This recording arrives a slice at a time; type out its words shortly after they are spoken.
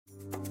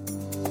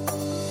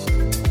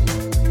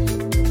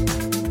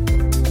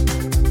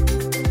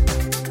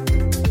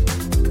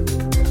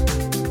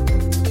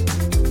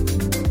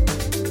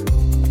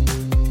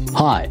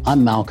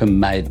I'm Malcolm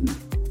Maiden.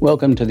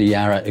 Welcome to the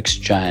Yarra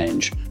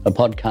Exchange, a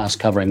podcast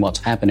covering what's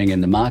happening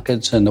in the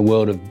markets and the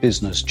world of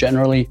business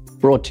generally,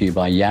 brought to you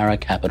by Yarra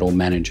Capital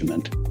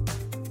Management.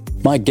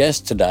 My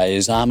guest today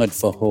is Ahmed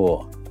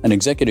Fahour, an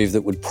executive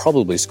that would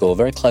probably score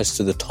very close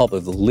to the top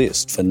of the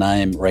list for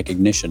name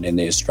recognition in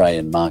the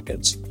Australian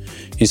markets.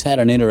 He's had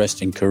an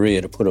interesting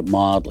career, to put it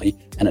mildly,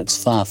 and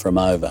it's far from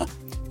over.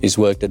 He's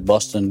worked at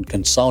Boston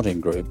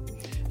Consulting Group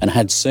and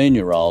had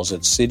senior roles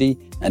at Citi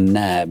and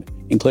NAB,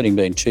 including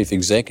being chief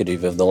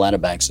executive of the latter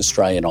bank's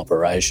Australian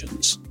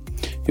operations.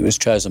 He was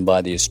chosen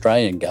by the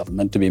Australian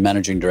government to be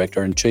managing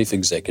director and chief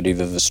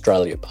executive of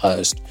Australia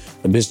Post,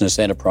 a business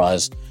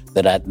enterprise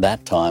that at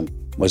that time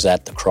was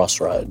at the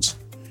crossroads.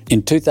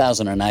 In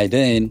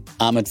 2018,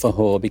 Ahmed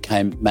Fahour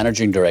became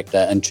managing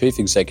director and chief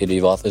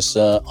executive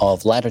officer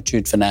of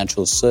Latitude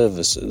Financial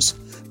Services,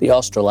 the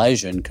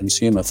Australasian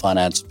consumer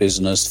finance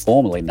business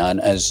formerly known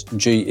as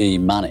GE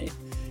Money.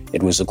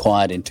 It was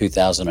acquired in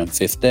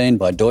 2015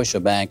 by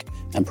Deutsche Bank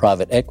and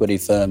private equity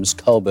firms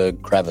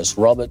Kohlberg Kravis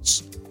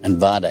Roberts and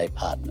Vade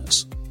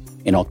Partners.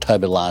 In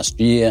October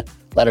last year,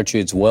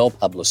 Latitude's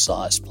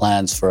well-publicised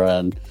plans for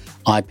an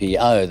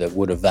IPO that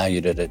would have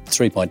valued it at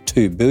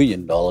 $3.2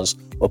 billion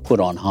were put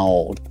on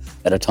hold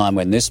at a time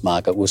when this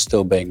market was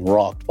still being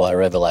rocked by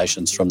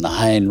revelations from the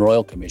Hayne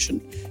Royal Commission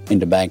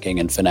into banking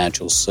and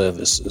financial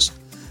services.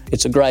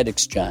 It's a great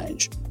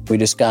exchange. We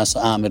discuss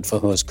Ahmed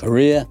Fahour's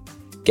career,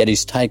 get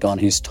his take on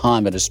his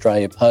time at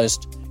Australia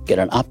Post, get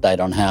an update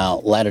on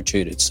how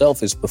Latitude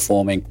itself is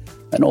performing,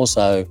 and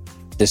also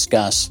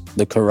discuss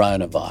the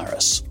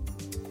coronavirus.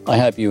 I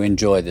hope you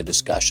enjoy the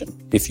discussion.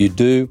 If you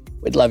do,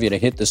 we'd love you to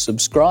hit the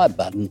subscribe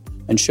button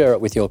and share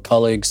it with your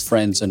colleagues,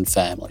 friends and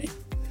family.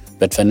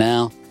 But for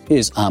now,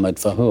 here's Ahmed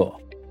Fahour.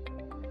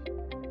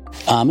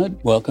 Ahmed,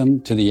 welcome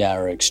to the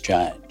Yarra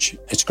Exchange.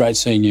 It's great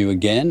seeing you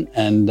again,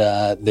 and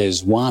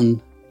there's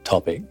one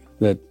topic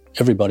that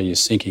everybody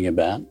is thinking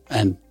about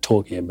and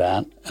talking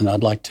about, and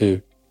I'd like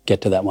to get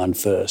to that one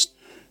first,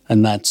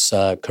 and that's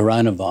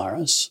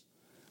coronavirus,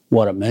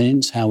 what it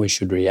means, how we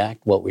should react,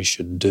 what we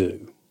should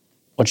do.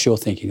 What's your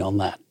thinking on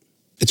that?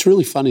 It's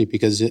really funny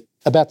because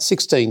about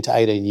 16 to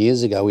 18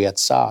 years ago, we had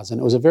SARS, and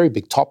it was a very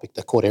big topic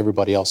that caught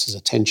everybody else's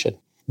attention.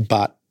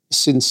 But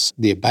since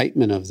the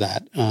abatement of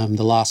that,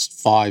 the last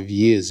 5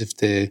 years, if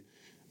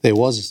there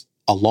was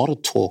a lot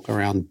of talk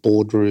around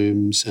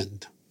boardrooms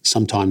and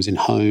sometimes in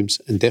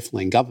homes and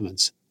definitely in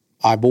governments,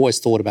 I've always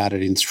thought about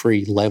it in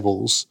three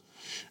levels.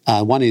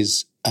 One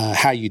is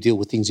how you deal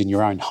with things in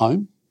your own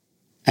home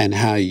and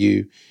how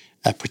you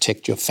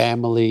protect your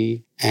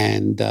family.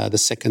 And the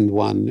second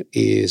one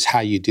is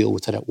how you deal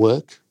with it at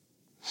work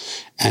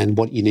and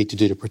what you need to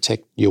do to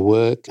protect your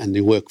work and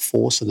the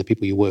workforce and the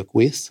people you work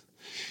with.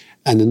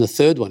 And then the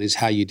third one is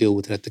how you deal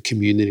with it at the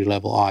community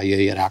level,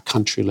 i.e. at our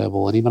country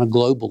level and even a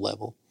global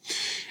level.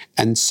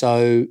 And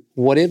so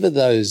whatever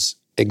those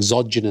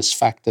exogenous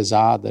factors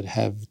are that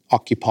have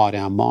occupied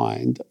our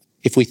mind,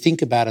 if we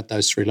think about it,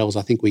 those three levels,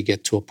 I think we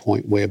get to a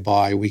point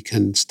whereby we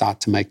can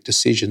start to make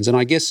decisions. And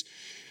I guess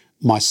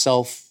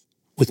myself,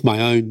 with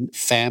my own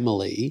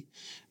family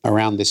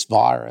around this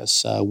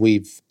virus,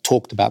 we've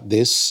talked about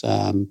this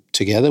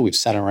together. We've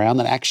sat around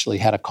and actually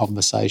had a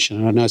conversation.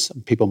 And I know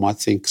some people might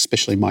think,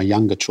 especially my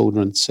younger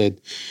children,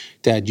 said,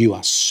 "Dad, you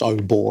are so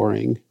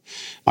boring.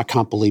 I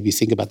can't believe you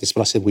think about this."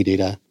 But I said we need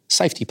a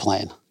safety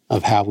plan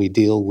of how we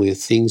deal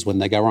with things when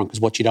they go wrong, because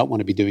what you don't want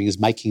to be doing is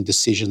making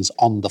decisions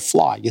on the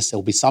fly. Yes, there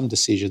will be some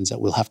decisions that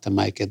we'll have to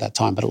make at that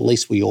time, but at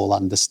least we all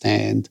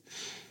understand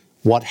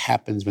what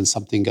happens when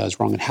something goes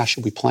wrong and how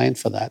should we plan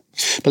for that.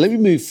 But let me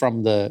move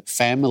from the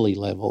family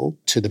level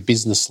to the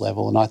business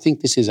level, and I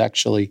think this is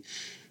actually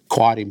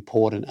quite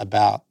important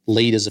about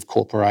leaders of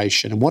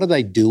corporation and what are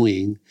they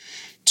doing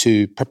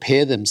to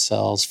prepare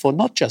themselves for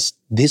not just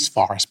this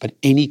virus, but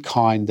any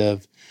kind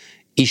of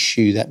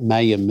issue that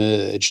may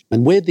emerge.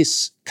 And where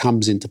this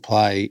comes into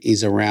play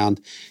is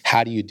around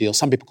how do you deal,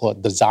 some people call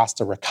it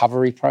disaster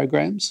recovery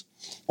programs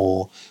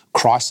or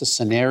crisis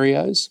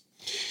scenarios.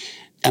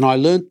 And I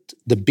learnt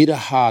the bitter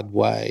hard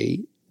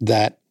way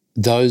that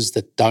those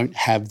that don't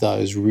have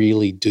those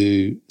really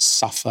do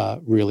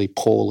suffer really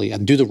poorly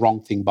and do the wrong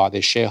thing by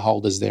their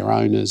shareholders, their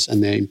owners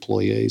and their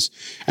employees.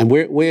 And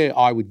where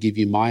I would give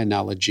you my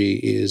analogy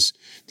is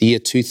the year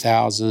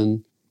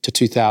 2000 to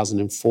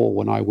 2004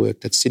 when I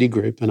worked at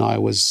Citigroup, and I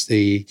was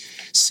the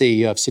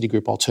CEO of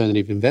Citigroup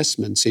Alternative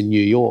Investments in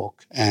New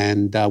York,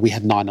 and we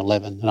had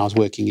 9/11, and I was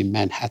working in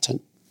Manhattan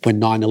when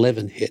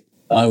 9/11 hit.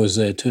 I was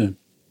there too.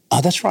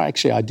 Oh, that's right.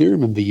 Actually, I do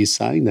remember you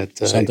saying that.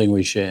 Something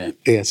we share.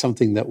 Yeah,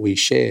 something that we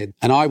shared.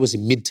 And I was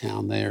in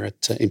Midtown there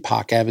in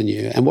Park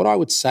Avenue. And what I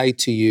would say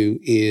to you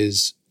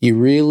is you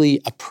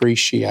really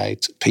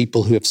appreciate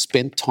people who have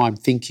spent time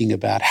thinking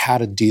about how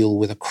to deal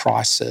with a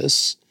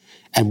crisis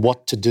and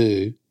what to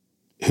do,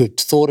 who had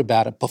thought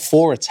about it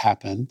before it's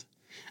happened.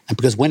 And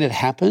because when it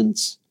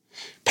happens,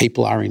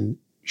 people are in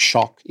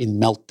shock, in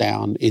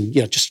meltdown,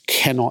 just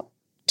cannot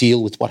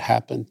deal with what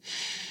happened.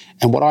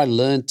 And what I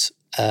learnt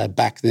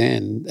back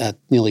then,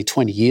 nearly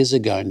 20 years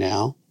ago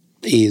now,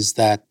 is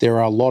that there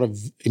are a lot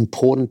of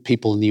important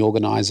people in the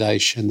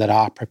organisation that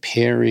are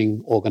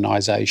preparing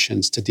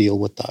organisations to deal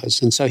with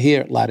those. And so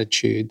here at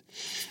Latitude,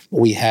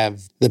 we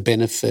have the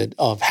benefit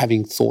of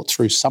having thought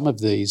through some of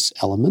these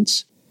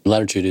elements.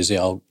 Latitude is the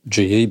old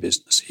GE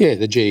business. Yeah,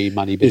 the GE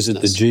money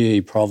business. Is it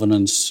the GE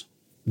provenance,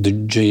 the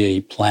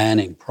GE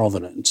planning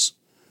provenance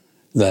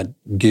that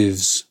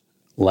gives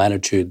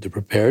Latitude the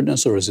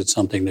preparedness, or is it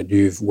something that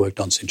you've worked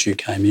on since you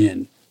came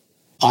in?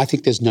 I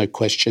think there's no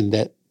question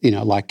that,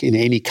 like in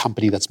any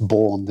company that's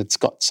born, that's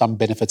got some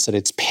benefits that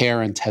its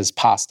parent has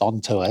passed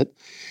on to it,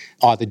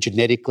 either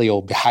genetically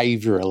or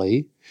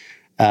behaviourally,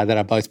 that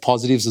are both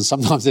positives, and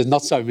sometimes there's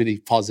not so many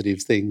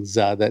positive things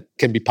that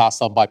can be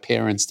passed on by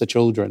parents to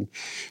children.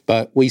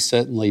 But we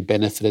certainly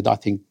benefited. I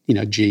think,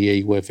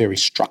 GE were very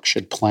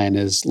structured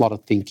planners, a lot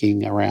of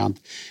thinking around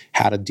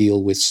how to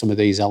deal with some of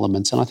these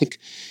elements. And I think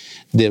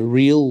the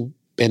real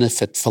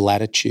benefit for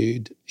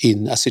Latitude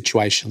in a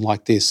situation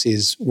like this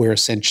is we're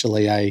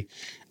essentially a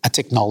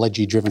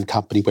technology-driven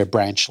company. We're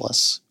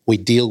branchless. We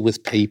deal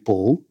with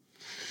people.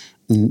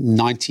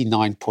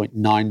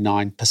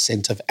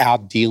 99.99% of our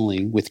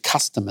dealing with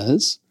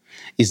customers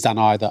is done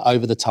either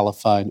over the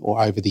telephone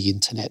or over the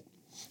internet.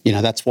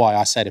 That's why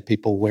I say to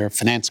people, we're a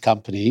finance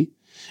company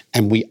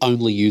and we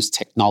only use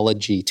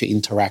technology to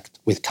interact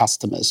with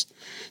customers.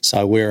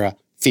 So we're a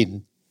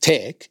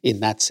fintech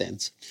in that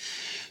sense.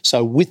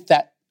 So with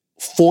that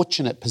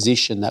fortunate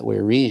position that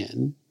we're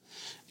in,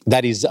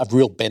 that is a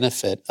real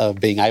benefit of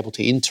being able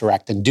to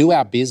interact and do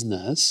our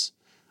business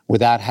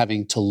without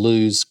having to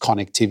lose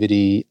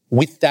connectivity.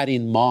 With that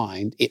in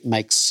mind, it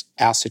makes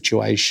our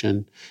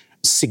situation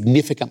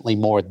significantly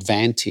more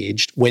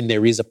advantaged when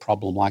there is a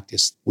problem like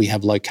this. We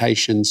have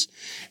locations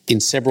in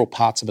several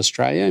parts of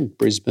Australia, in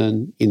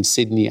Brisbane, in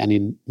Sydney and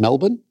in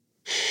Melbourne,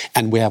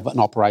 and we have an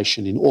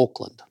operation in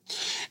Auckland.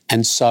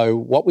 And so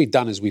what we've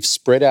done is we've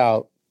spread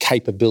our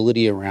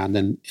capability around,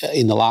 and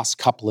in the last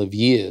couple of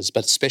years,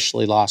 but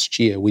especially last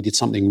year, we did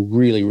something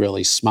really,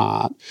 really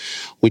smart,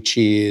 which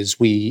is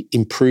we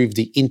improved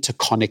the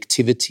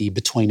interconnectivity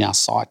between our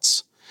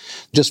sites.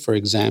 Just for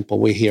example,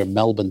 we're here in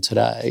Melbourne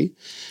today,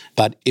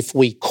 but if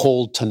we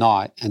called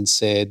tonight and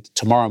said,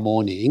 tomorrow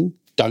morning,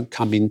 don't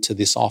come into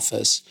this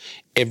office,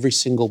 every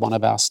single one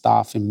of our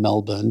staff in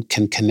Melbourne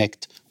can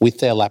connect with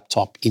their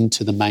laptop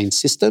into the main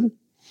system.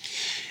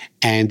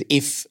 And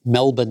if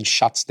Melbourne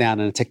shuts down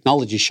and the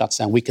technology shuts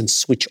down, we can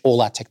switch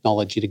all our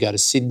technology to go to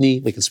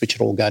Sydney. We can switch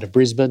it all, go to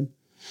Brisbane.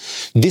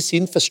 This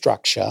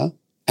infrastructure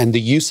and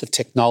the use of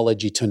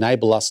technology to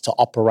enable us to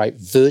operate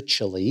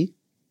virtually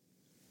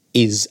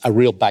is a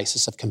real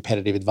basis of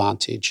competitive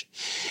advantage.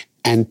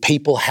 And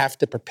people have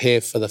to prepare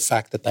for the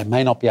fact that they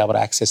may not be able to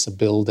access a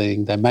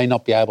building, they may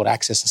not be able to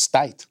access a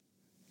state.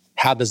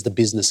 How does the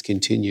business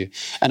continue?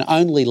 And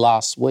only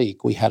last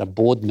week we had a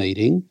board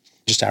meeting,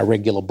 just our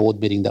regular board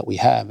meeting that we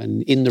have.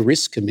 And in the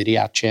risk committee,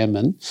 our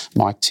chairman,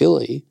 Mike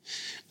Tilley,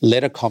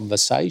 led a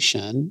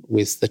conversation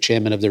with the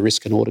chairman of the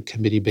risk and audit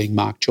committee, being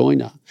Mark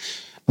Joyner.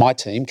 My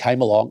team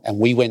came along and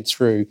we went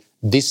through,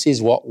 this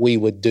is what we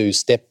would do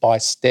step by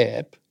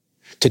step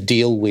to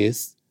deal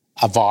with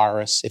a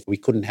virus if we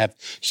couldn't have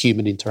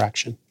human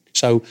interaction.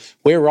 So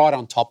we're right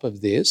on top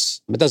of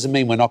this. It doesn't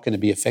mean we're not going to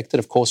be affected.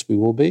 Of course we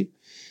will be.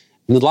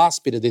 And the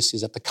last bit of this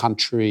is at the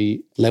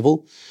country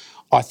level.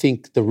 I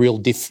think the real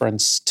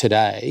difference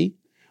today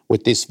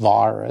with this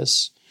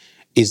virus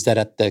is that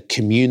at the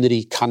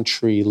community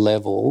country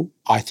level,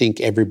 I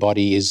think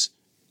everybody is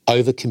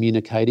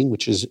over-communicating,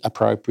 which is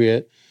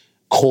appropriate,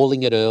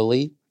 calling it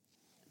early,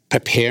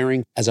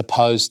 preparing, as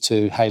opposed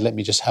to, hey, let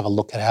me just have a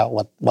look at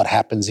what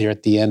happens here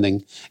at the end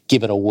and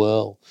give it a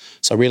whirl.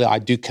 So really, I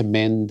do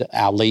commend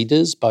our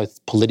leaders,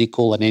 both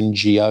political and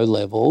NGO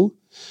level,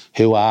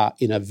 who are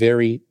in a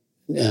very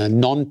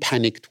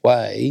non-panicked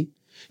way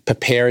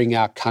preparing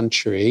our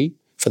country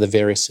for the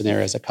various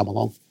scenarios that come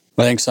along.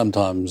 I think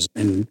sometimes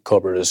in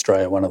corporate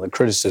Australia, one of the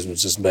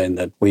criticisms has been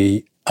that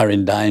we are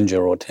in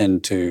danger or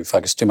tend to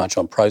focus too much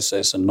on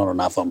process and not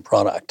enough on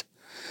product.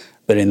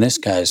 But in this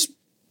case,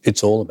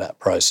 it's all about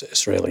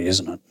process, really,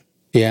 isn't it?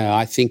 Yeah,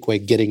 I think we're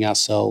getting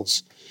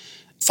ourselves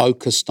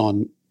focused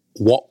on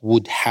what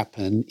would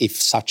happen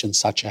if such and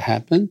such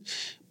happened,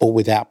 but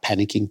without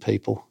panicking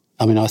people.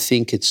 I mean, I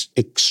think it's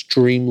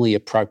extremely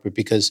appropriate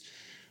because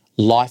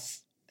life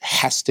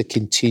has to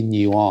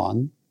continue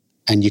on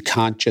and you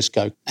can't just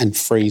go and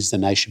freeze the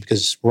nation,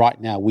 because right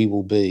now we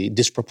will be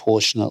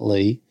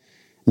disproportionately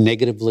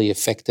negatively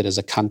affected as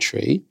a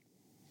country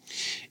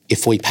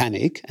if we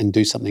panic and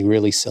do something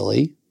really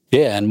silly.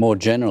 Yeah, and more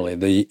generally,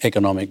 the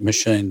economic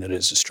machine that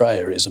is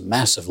Australia is a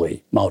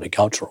massively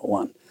multicultural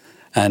one.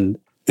 And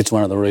it's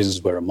one of the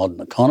reasons we're a modern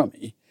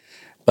economy.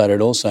 But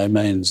it also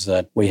means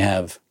that we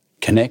have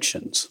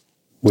connections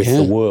with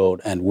the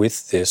world and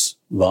with this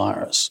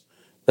virus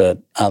that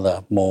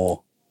other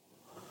more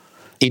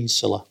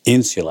insular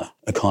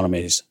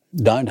economies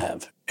don't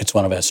have. It's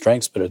one of our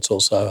strengths, but it's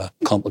also a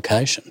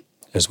complication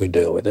as we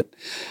deal with it.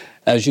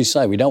 As you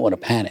say, we don't want to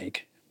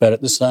panic, but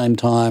at the same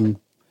time,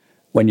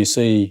 when you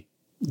see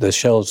the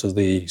shelves of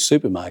the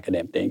supermarket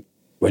emptying,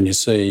 when you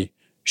see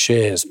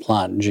shares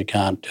plunge, you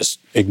can't just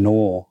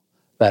ignore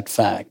that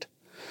fact.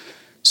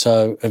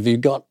 So have you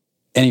got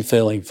any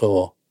feeling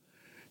for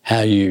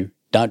how you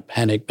don't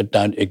panic but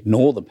don't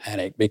ignore the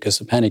panic, because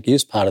the panic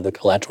is part of the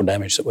collateral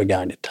damage that we're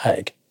going to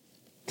take?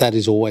 That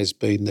has always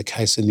been the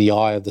case. In the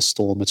eye of the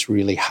storm, it's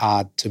really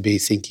hard to be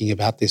thinking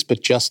about this.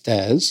 But just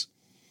as,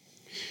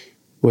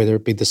 whether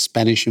it be the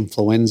Spanish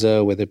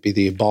influenza, whether it be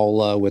the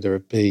Ebola, whether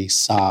it be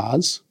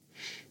SARS,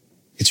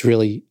 it's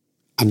really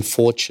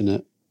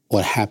unfortunate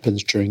what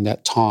happens during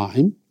that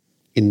time,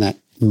 in that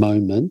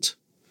moment.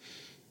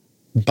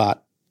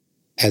 But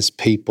as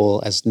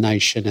people, as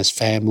nation, as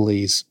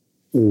families,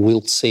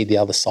 we'll see the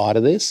other side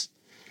of this,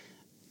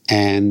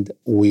 and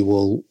we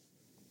will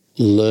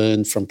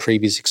learn from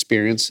previous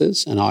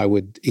experiences. And I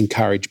would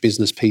encourage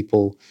business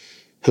people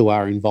who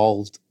are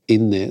involved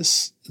in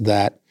this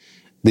that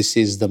this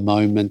is the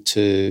moment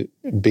to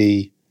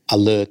be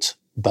alert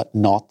but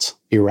not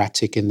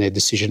erratic in their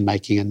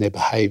decision-making and their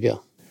behaviour.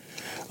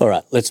 All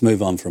right, let's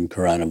move on from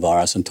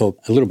coronavirus and talk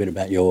a little bit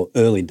about your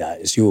early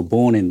days. You were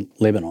born in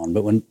Lebanon,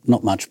 but were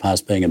not much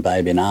past being a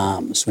babe in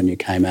arms when you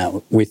came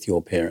out with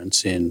your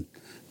parents in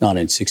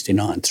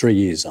 1969, 3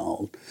 years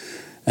old.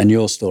 And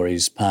your story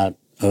is part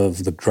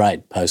of the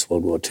great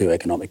post-World War II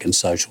economic and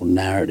social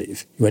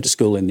narrative. You went to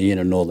school in the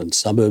inner northern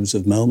suburbs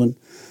of Melbourne,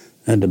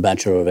 earned a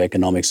Bachelor of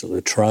Economics at La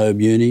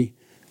Trobe Uni,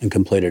 and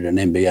completed an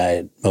MBA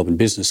at Melbourne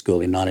Business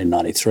School in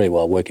 1993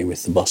 while working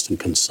with the Boston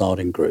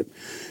Consulting Group.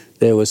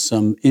 There were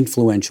some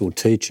influential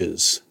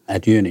teachers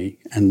at uni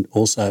and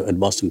also at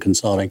Boston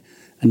Consulting.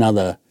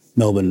 Another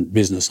Melbourne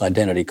business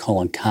identity,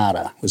 Colin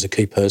Carter, was a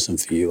key person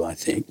for you, I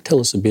think. Tell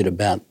us a bit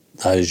about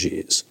those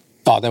years.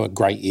 Oh, they were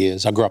great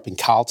years. I grew up in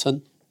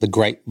Carlton, the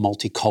great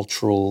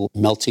multicultural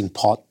melting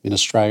pot in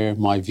Australia,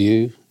 in my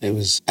view. It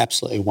was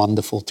absolutely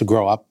wonderful to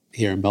grow up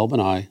here in Melbourne.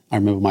 I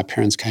remember my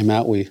parents came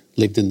out. We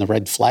lived in the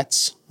Red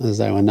Flats, as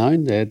they were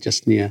known. They're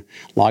just near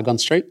Lygon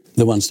Street.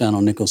 The ones down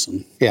on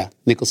Nicholson. Yeah,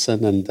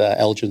 Nicholson and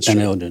Elgin Street.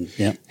 And Elgin,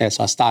 yeah. Yeah,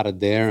 so I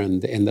started there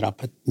and ended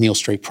up at Neil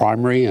Street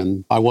Primary,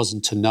 and I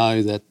wasn't to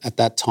know that at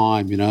that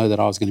time, that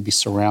I was going to be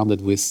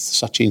surrounded with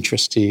such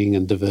interesting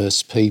and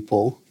diverse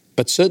people.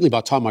 But certainly by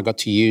the time I got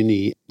to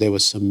uni, there were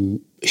some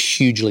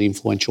hugely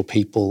influential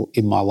people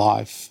in my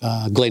life.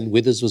 Glenn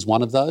Withers was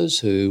one of those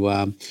who,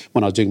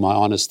 when I was doing my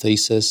honours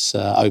thesis,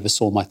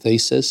 oversaw my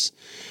thesis.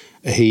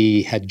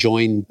 He had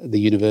joined the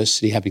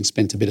university having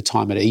spent a bit of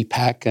time at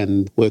EPAC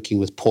and working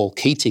with Paul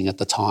Keating at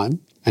the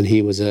time. And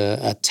he was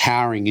a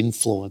towering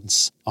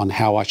influence on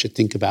how I should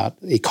think about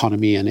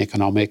economy and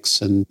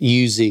economics, and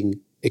using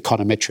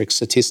econometric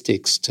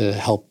statistics to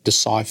help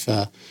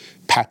decipher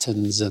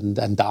patterns and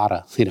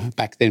data.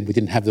 Back then we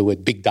didn't have the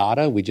word big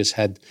data. We just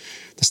had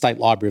the State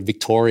Library of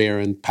Victoria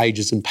and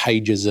pages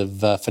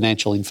of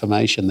financial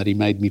information that he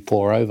made me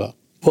pore over.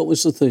 What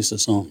was the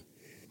thesis on?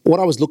 What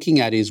I was looking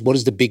at is what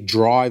is the big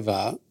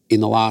driver in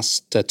the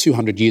last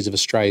 200 years of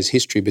Australia's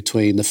history,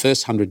 between the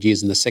first 100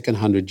 years and the second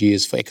 100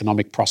 years, for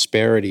economic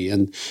prosperity.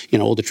 And,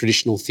 all the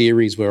traditional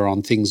theories were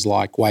on things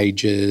like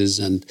wages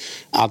and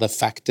other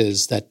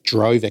factors that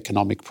drove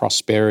economic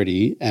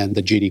prosperity and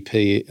the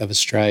GDP of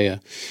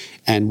Australia.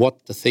 And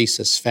what the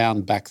thesis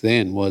found back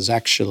then was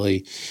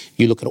actually,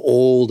 you look at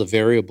all the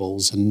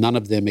variables and none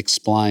of them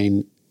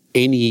explain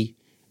any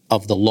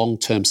of the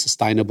long-term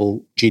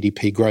sustainable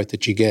GDP growth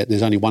that you get.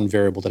 There's only one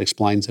variable that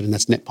explains it, and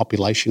that's net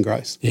population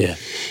growth. Yeah.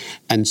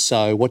 And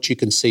so what you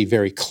can see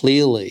very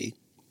clearly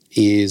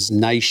is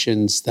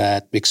nations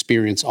that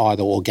experience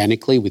either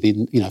organically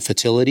within,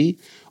 fertility,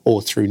 or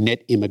through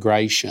net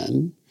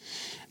immigration,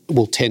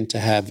 will tend to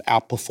have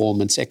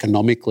outperformance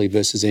economically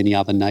versus any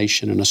other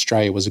nation. And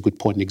Australia was a good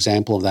point and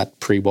example of that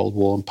pre-World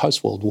War and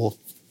post-World War.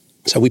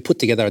 So we put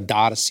together a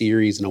data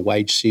series and a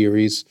wage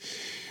series.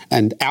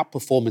 And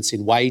outperformance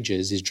in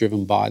wages is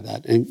driven by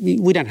that. And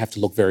we don't have to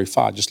look very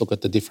far. Just look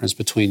at the difference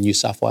between New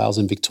South Wales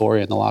and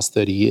Victoria in the last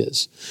 30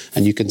 years.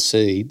 And you can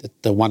see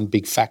that the one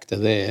big factor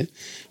there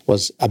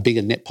was a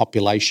bigger net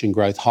population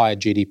growth, higher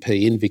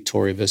GDP in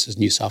Victoria versus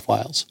New South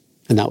Wales.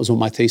 And that was what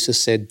my thesis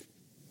said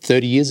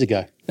 30 years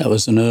ago. That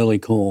was an early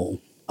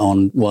call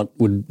on what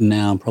would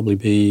now probably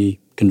be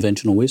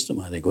conventional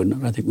wisdom, I think,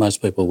 wouldn't it? I think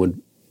most people would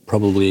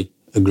probably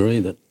agree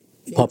that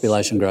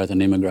population growth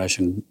and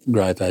immigration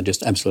growth are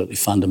just absolutely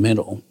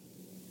fundamental.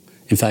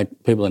 In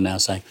fact, people are now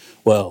saying,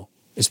 well,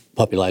 it's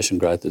population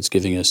growth that's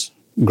giving us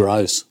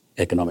gross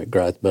economic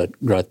growth,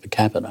 but growth per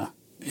capita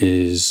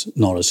is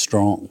not as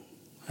strong,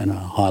 and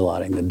are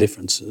highlighting the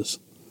differences.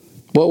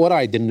 Well, what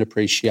I didn't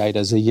appreciate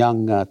as a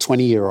young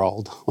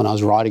 20-year-old when I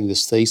was writing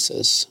this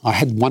thesis, I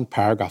had one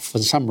paragraph. For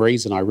some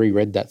reason, I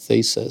reread that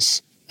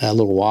thesis a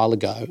little while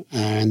ago,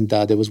 and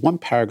there was one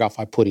paragraph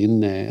I put in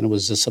there, and it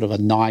was a sort of a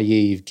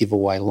naive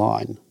giveaway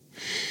line.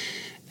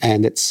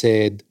 And it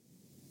said,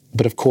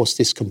 but of course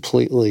this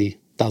completely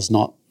does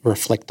not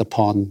reflect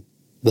upon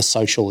the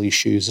social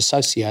issues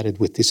associated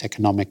with this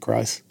economic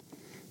growth.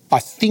 I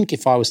think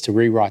if I was to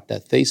rewrite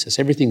that thesis,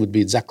 everything would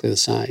be exactly the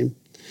same.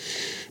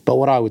 But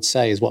what I would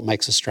say is what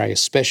makes Australia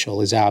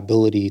special is our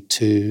ability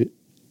to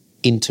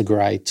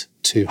integrate,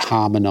 to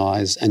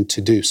harmonise and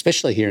to do,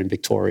 especially here in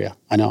Victoria.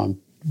 I know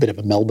I'm a bit of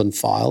a Melbourne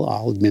file,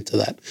 I'll admit to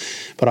that.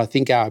 But I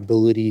think our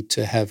ability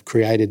to have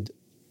created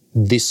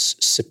this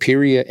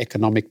superior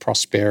economic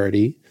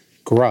prosperity,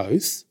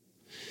 growth,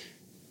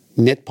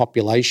 net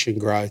population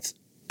growth,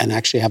 and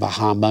actually have a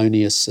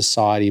harmonious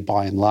society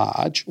by and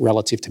large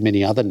relative to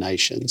many other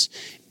nations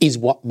is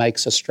what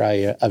makes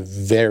Australia a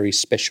very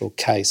special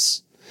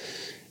case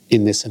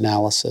in this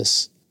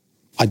analysis.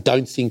 I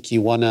don't think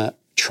you want to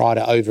try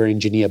to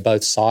over-engineer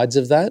both sides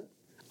of that.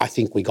 I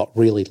think we got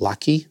really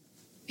lucky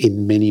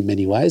in many,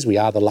 many ways. We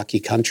are the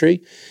lucky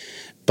country.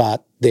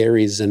 But there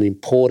is an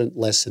important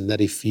lesson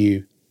that if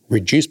you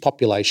reduce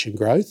population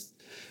growth,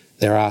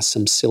 there are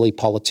some silly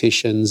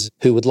politicians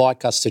who would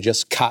like us to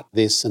just cut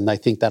this and they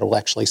think that'll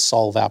actually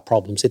solve our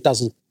problems. It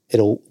doesn't.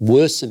 It'll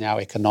worsen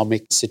our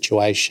economic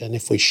situation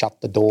if we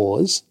shut the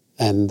doors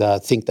and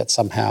think that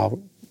somehow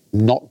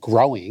not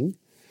growing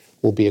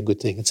will be a good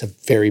thing. It's a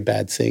very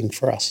bad thing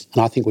for us.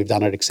 And I think we've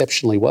done it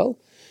exceptionally well.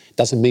 It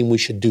doesn't mean we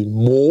should do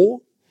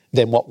more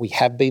than what we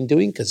have been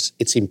doing because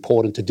it's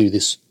important to do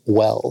this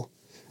well.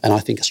 And I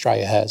think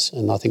Australia has,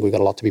 and I think we've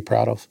got a lot to be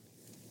proud of.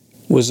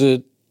 Was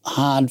it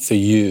hard for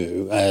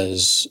you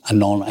as a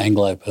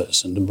non-Anglo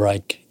person to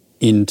break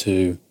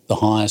into the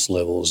highest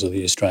levels of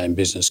the Australian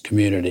business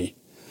community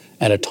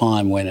at a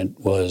time when it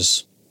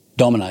was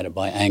dominated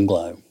by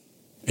Anglo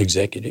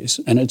executives?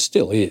 And it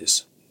still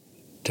is,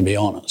 to be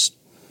honest.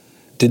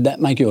 Did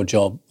that make your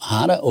job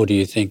harder, or do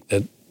you think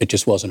that it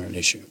just wasn't an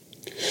issue?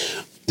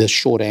 The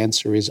short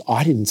answer is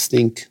I didn't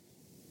think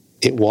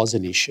it was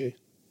an issue.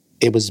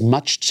 It was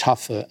much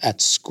tougher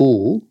at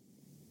school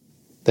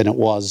than it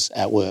was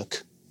at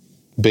work.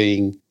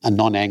 Being a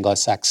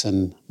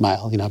non-Anglo-Saxon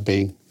male,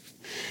 being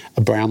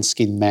a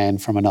brown-skinned man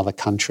from another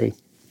country.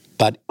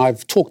 But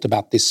I've talked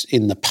about this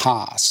in the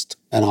past,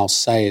 and I'll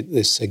say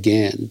this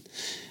again,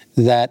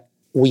 that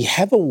we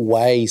have a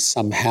way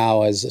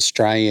somehow as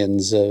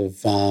Australians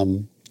of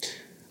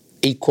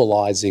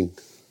equalising,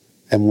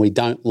 and we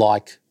don't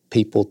like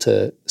people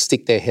to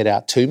stick their head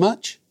out too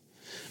much,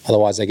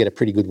 otherwise they get a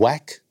pretty good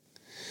whack.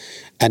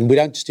 And we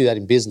don't just do that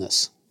in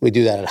business, we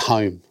do that at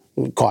home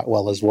quite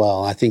well as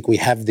well. I think we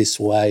have this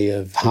way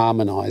of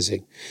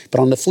harmonising. But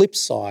on the flip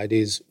side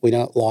is we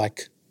don't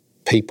like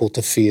people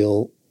to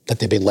feel that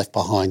they've been left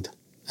behind.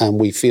 And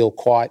we feel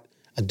quite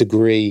a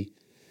degree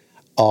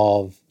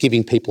of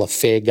giving people a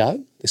fair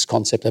go. This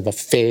concept of a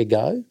fair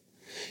go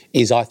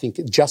is, I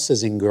think, just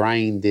as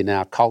ingrained in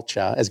our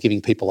culture as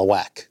giving people a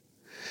whack.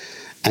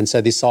 And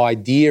so this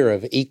idea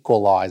of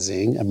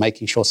equalising and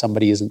making sure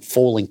somebody isn't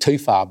falling too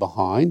far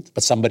behind,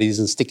 but somebody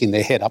isn't sticking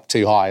their head up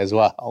too high as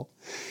well,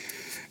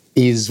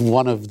 is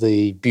one of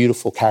the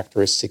beautiful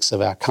characteristics of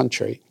our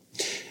country.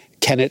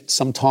 Can it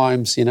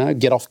sometimes,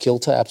 get off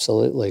kilter?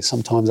 Absolutely.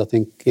 Sometimes I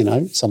think,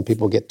 some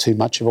people get too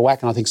much of a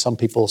whack, and I think some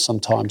people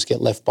sometimes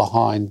get left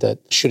behind that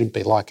shouldn't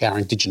be, like our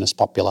Indigenous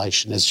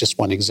population as just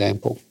one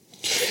example.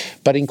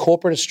 But in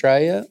corporate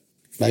Australia,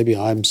 maybe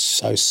I'm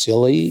so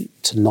silly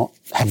to not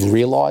have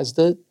realised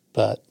it,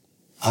 but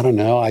I don't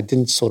know, I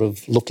didn't sort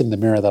of look in the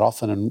mirror that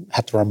often and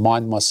had to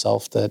remind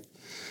myself that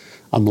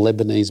I'm a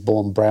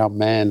Lebanese-born brown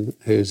man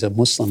who's a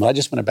Muslim. But I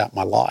just went about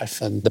my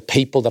life, and the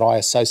people that I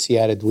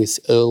associated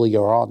with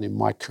earlier on in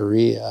my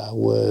career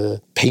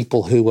were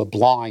people who were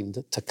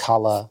blind to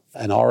colour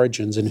and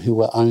origins and who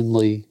were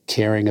only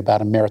caring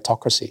about a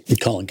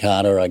meritocracy. Colin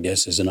Carter, I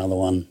guess, is another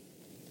one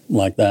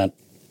like that.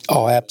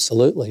 Oh,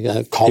 absolutely.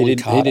 Colin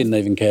Carter. He didn't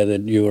even care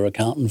that you were a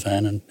Carlton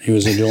fan and he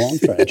was a Geelong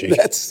tragic.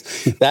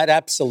 That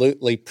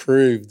absolutely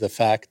proved the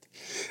fact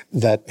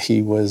that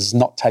he was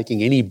not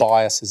taking any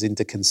biases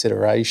into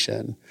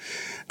consideration.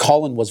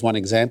 Colin was one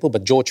example,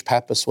 but George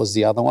Pappas was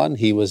the other one.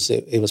 He was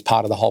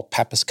part of the whole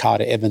Pappas,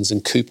 Carter, Evans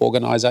and Coop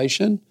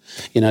organisation.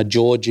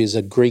 George is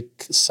a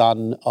Greek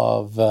son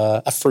of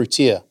a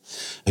fruitier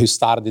who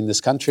started in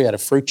this country at a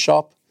fruit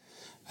shop.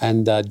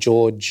 And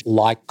George,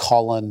 like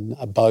Colin,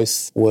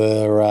 both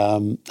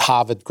were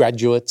Harvard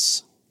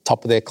graduates,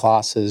 top of their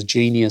classes,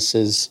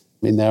 geniuses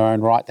in their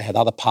own right. They had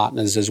other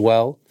partners as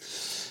well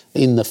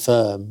in the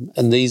firm.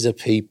 And these are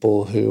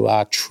people who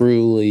are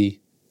truly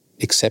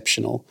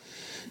exceptional.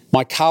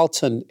 My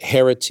Carlton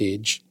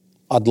heritage,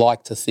 I'd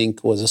like to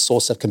think, was a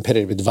source of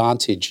competitive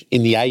advantage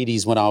in the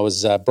 80s when I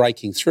was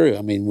breaking through.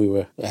 I mean,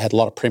 we had a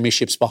lot of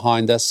premierships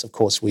behind us. Of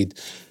course, we'd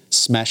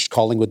smashed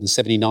Collingwood in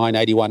 79,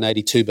 81,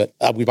 82, but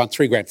we won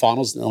 3 grand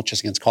finals, not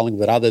just against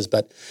Collingwood, but others,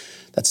 but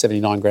that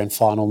 79 grand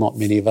final, not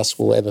many of us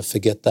will ever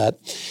forget that.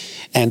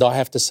 And I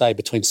have to say,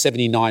 between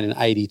 79 and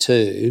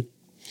 82,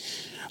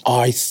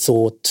 I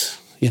thought,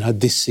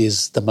 this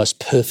is the most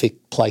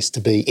perfect place to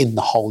be in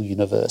the whole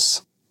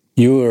universe.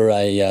 You were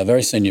a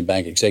very senior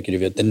bank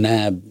executive at the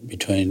NAB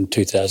between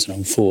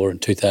 2004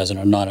 and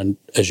 2009, and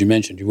as you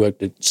mentioned, you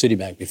worked at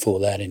Citibank before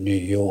that in New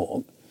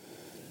York.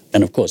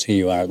 And of course, here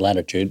you are at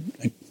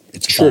Latitude.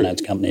 It's a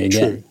finance company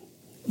again. True.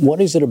 What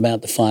is it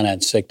about the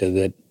finance sector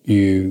that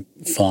you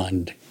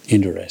find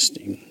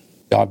interesting?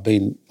 I've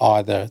been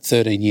either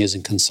 13 years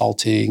in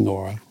consulting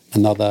or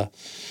another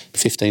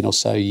 15 or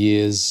so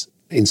years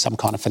in some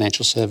kind of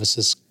financial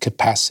services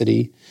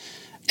capacity,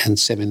 and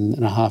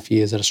 7.5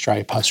 years at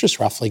Australia Post, just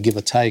roughly, give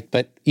or take.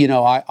 But,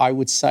 I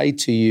would say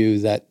to you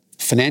that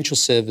financial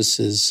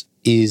services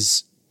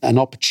is an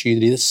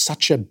opportunity that's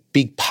such a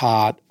big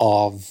part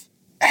of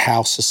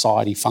how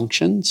society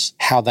functions,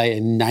 how they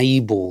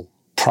enable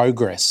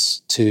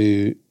progress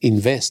to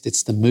invest.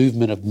 It's the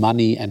movement of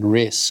money and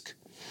risk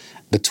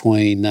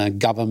between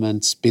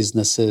governments,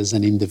 businesses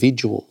and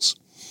individuals.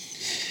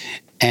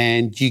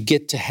 And you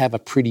get to have a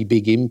pretty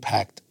big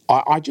impact.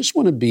 I just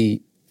want to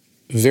be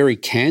very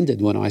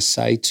candid when I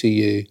say to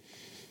you,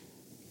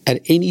 at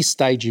any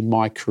stage in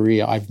my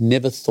career, I've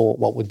never thought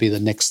what would be the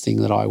next thing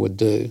that I would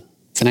do.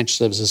 Financial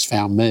services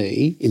found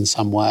me in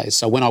some ways.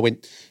 So when I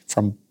went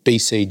from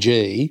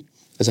BCG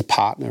as a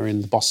partner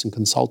in the Boston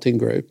Consulting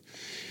Group,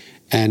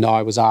 and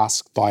I was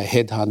asked by a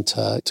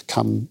headhunter to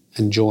come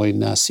and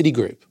join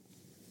Citigroup,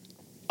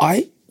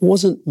 I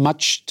wasn't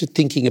much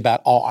thinking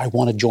about, I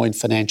want to join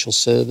financial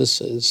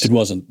services. It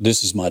wasn't,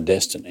 this is my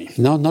destiny.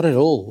 No, not at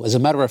all. As a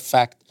matter of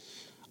fact,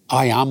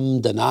 I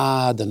ummed and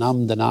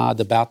ahed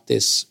about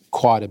this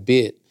quite a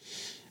bit.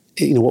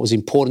 What was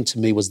important to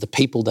me was the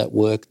people that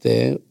worked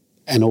there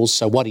and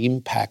also what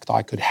impact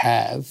I could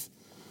have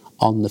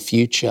on the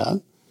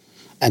future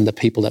and the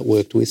people that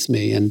worked with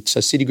me. And so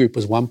Citigroup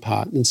was one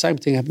part. And the same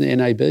thing happened to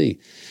NAB.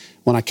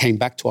 When I came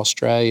back to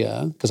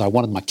Australia, because I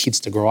wanted my kids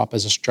to grow up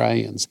as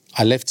Australians,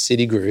 I left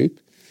Citigroup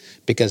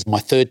because my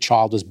third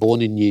child was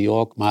born in New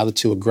York. My other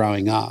two were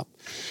growing up.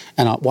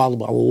 And while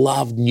I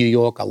loved New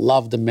York, I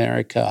loved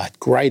America, I had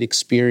great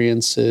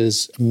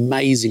experiences,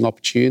 amazing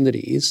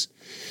opportunities,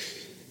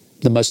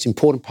 the most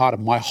important part of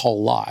my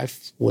whole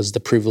life was the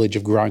privilege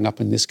of growing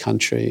up in this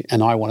country,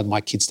 and I wanted my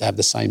kids to have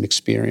the same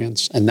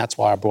experience, and that's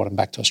why I brought them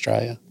back to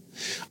Australia.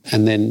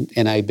 And then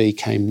NAB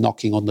came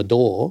knocking on the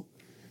door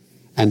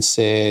and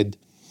said,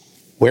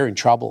 we're in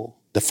trouble.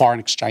 The foreign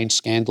exchange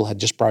scandal had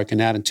just broken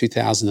out in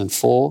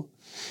 2004.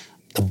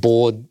 The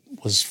board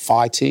was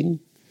fighting.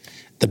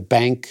 The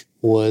bank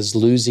was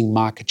losing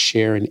market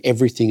share in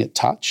everything it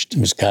touched. It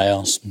was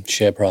chaos.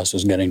 Share price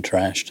was getting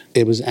trashed.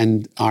 It was,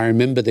 and I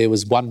remember there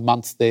was 1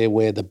 month there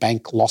where the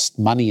bank lost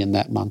money in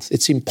that month.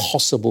 It's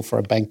impossible for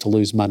a bank to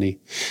lose money.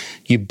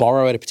 You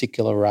borrow at a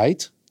particular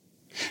rate,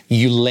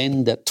 you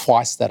lend at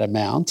twice that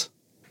amount,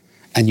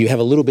 and you have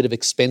a little bit of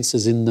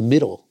expenses in the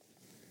middle.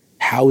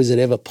 How is it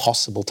ever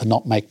possible to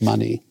not make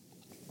money?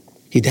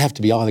 You'd have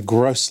to be either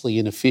grossly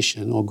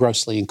inefficient or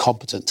grossly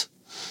incompetent,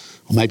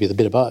 or maybe a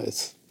bit of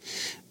both.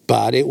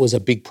 But it was a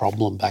big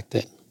problem back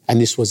then. And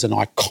this was an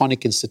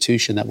iconic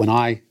institution that when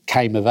I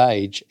came of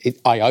age,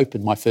 I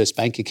opened my first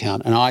bank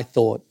account and I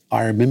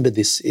remember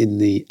this in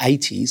the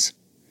 80s,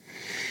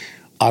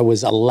 I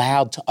was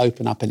allowed to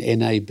open up an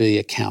NAB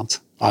account.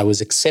 I was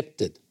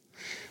accepted.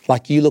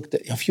 Like you looked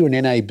at, if you're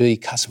an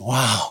NAB customer,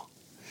 wow,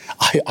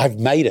 I've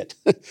made it.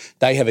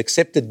 They have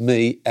accepted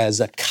me as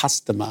a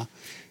customer.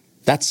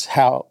 That's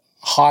how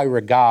high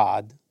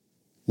regard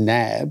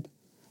NAB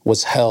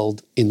was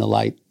held in the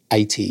late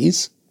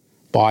 80s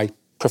by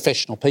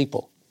professional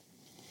people.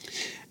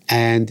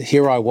 And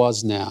here I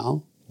was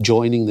now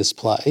joining this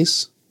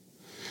place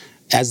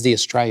as the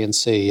Australian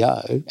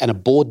CEO and a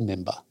board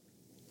member.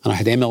 And I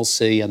had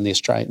MLC and the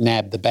Australian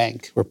NAB, the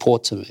bank,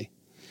 report to me.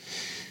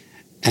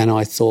 And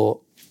I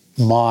thought,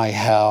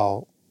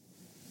 how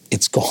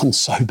it's gone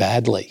so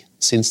badly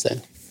since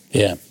then.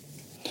 Yeah.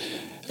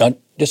 I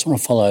just want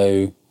to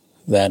follow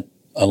that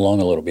along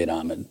a little bit,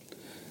 Ahmed.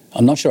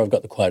 I'm not sure I've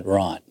got the quote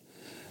right,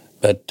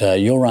 but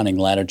you're running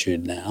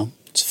Latitude now.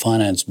 It's a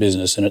finance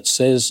business, and it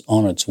says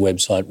on its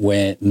website,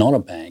 we're not a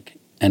bank,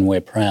 and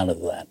we're proud of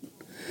that.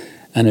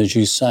 And as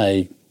you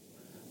say,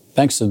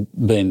 banks have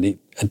been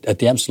at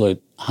the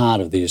absolute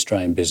heart of the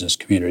Australian business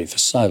community for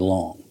so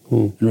long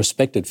and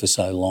respected for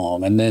so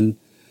long. And then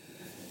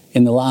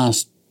in the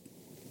last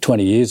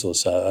 20 years or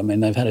so, I mean,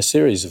 they've had a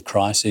series of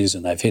crises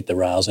and they've hit the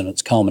rails, and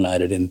it's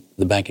culminated in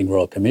the Banking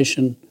Royal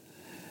Commission,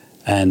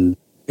 and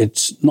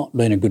it's not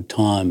been a good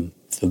time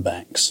for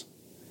banks.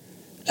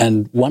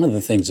 And one of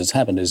the things that's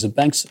happened is that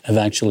banks have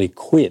actually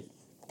quit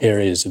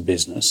areas of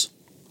business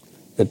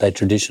that they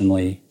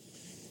traditionally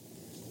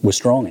were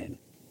strong in.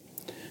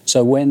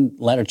 So when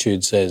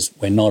Latitude says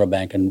we're not a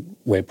bank and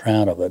we're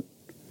proud of it,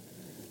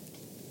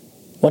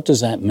 what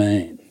does that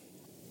mean?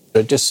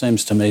 It just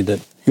seems to me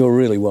that you're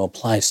really well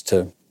placed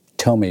to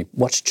tell me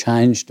what's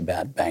changed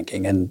about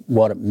banking and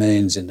what it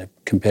means in the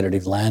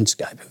competitive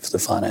landscape of the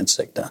finance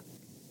sector.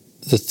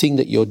 The thing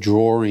that you're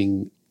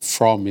drawing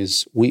from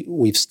is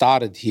we've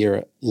started here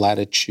at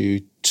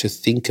Latitude to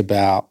think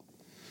about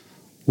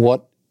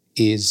what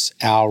is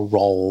our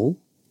role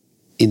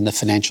in the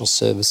financial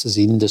services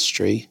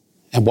industry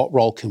and what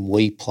role can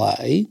we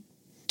play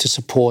to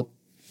support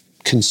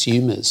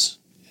consumers,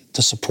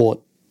 to support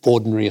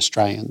ordinary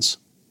Australians.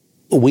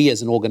 We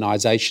as an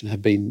organisation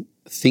have been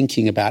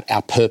thinking about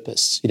our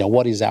purpose.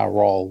 What is our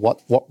role?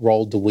 What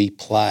role do we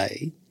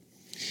play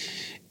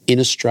in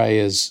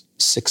Australia's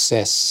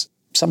success?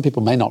 Some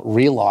people may not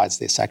realise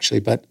this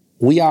actually, but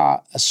we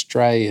are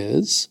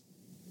Australia's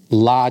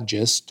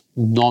largest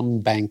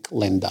non-bank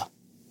lender.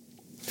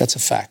 That's a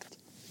fact.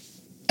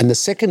 And the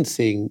second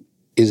thing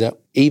is that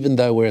even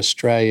though we're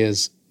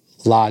Australia's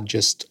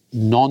largest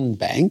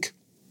non-bank,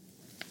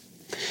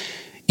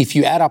 if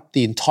you add up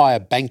the entire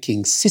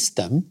banking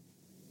system,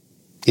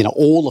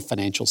 all the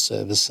financial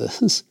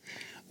services,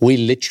 we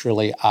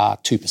literally are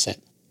 2%.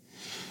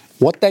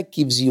 What that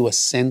gives you a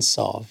sense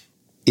of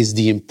is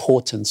the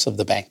importance of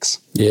the banks.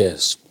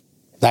 Yes.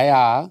 They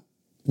are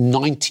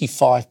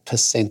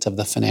 95% of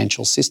the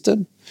financial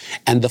system,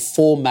 and the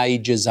four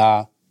majors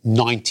are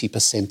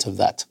 90% of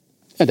that.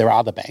 And there are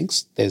other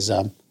banks. There's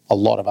a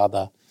lot of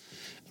other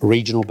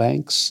regional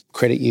banks,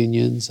 credit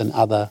unions, and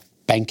other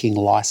banking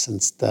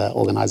licensed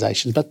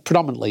organisations, but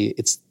predominantly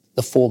it's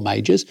the four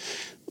majors.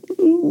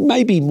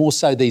 Maybe more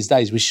so these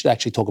days, we should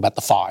actually talk about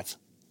the five,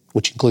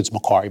 which includes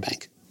Macquarie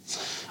Bank.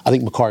 I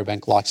think Macquarie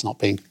Bank likes not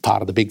being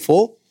part of the big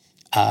four,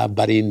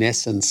 but in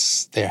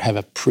essence, they have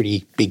a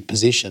pretty big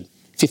position.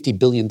 $50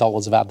 billion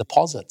of our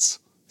deposits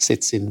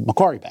sits in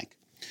Macquarie Bank.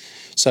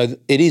 So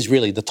it is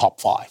really the top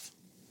five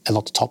and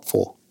not the top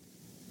four.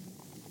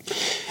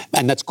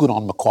 And that's good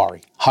on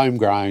Macquarie.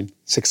 Homegrown,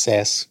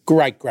 success,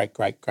 great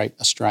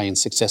Australian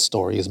success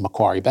story is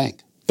Macquarie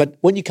Bank. But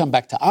when you come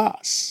back to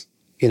us,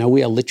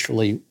 we are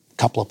literally a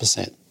couple of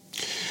percent.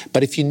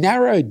 But if you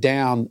narrow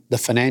down the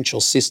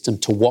financial system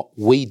to what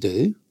we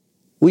do,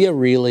 we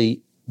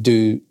really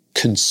do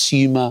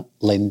consumer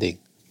lending.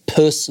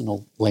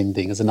 Personal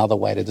lending is another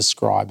way to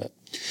describe it.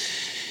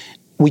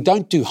 We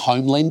don't do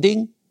home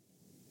lending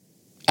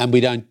and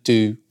we don't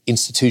do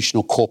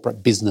institutional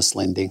corporate business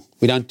lending.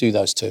 We don't do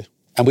those two.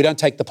 And we don't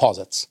take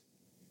deposits.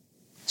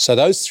 So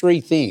those three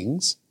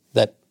things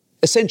that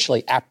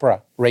essentially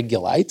APRA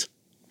regulate,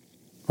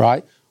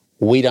 right,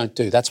 we don't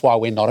do. That's why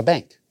we're not a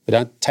bank. We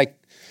don't take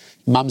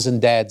mums and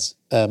dads'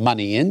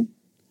 money in,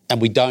 and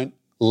we don't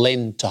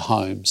lend to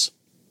homes.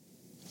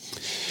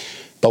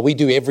 But we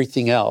do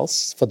everything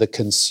else for the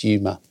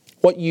consumer.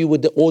 What you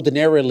would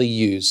ordinarily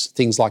use,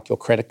 things like your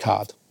credit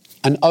card,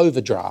 an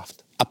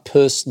overdraft, a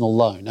personal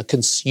loan, a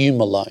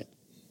consumer loan,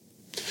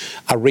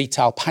 a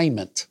retail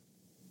payment,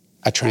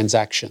 a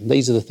transaction.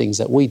 These are the things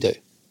that we do.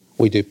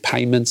 We do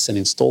payments and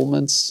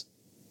instalments,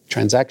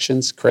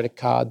 transactions, credit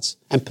cards,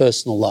 and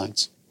personal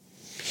loans.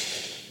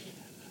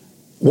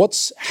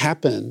 What's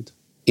happened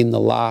in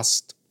the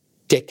last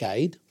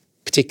decade,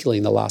 particularly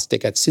in the last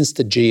decade since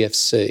the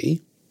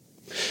GFC,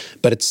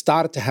 but it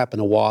started to happen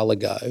a while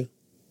ago,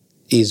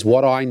 is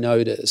what I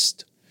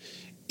noticed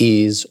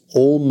is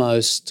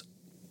almost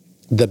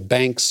the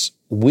banks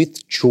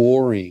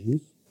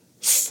withdrawing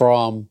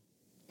from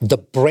the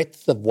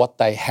breadth of what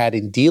they had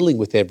in dealing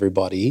with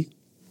everybody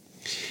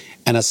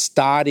and are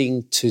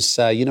starting to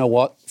say, you know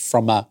what,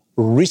 from a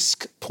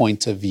risk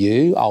point of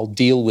view, I'll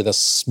deal with a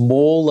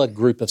smaller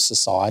group of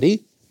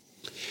society.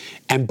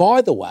 And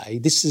by the way,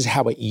 this is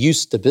how it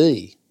used to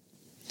be,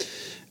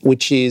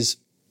 which is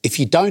if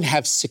you don't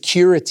have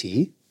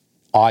security,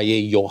 i.e.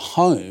 your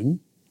home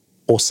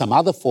or some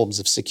other forms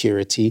of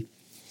security,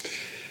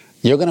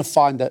 you're going to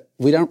find that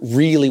we don't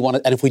really want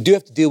to, and if we do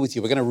have to deal with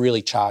you, we're going to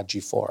really charge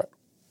you for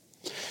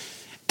it.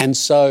 And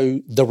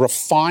so the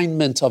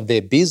refinement of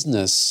their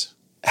business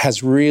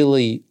has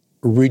really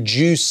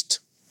reduced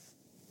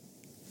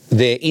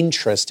their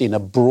interest in a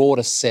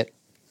broader set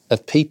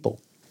of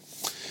people.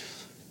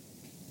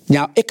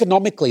 Now,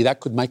 economically,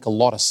 that could make a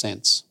lot of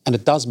sense, and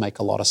it does make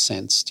a lot of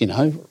sense,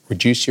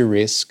 reduce your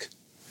risk,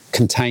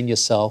 contain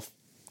yourself,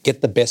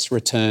 get the best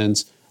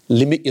returns,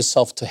 limit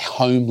yourself to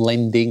home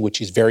lending, which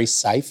is very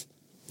safe,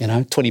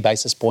 20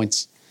 basis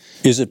points.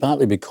 Is it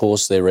partly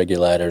because they're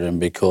regulated and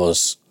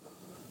because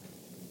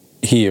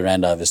here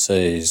and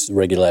overseas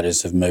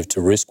regulators have moved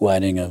to risk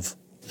weighting of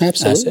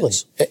Absolutely.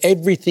 assets?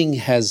 Everything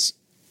has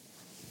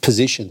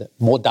positioned it.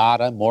 More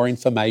data, more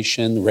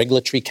information,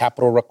 regulatory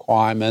capital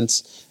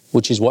requirements,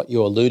 which is what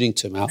you're alluding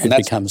to, Mal. It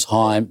becomes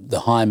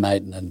the high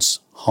maintenance,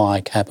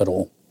 high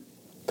capital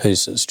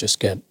pieces just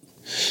get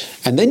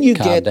and then you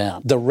get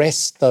down. The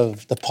rest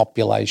of the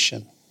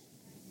population,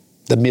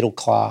 the middle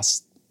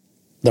class,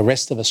 the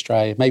rest of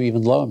Australia, maybe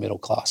even lower middle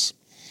class,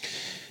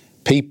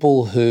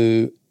 people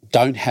who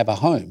don't have a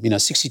home.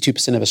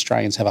 62% of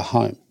Australians have a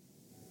home,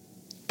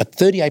 but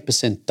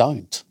 38%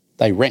 don't.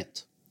 They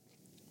rent.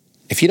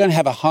 If you don't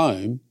have a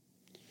home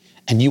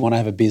and you want to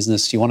have a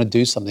business, you want to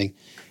do something,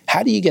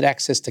 how do you get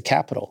access to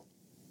capital?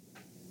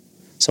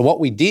 So what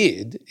we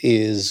did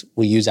is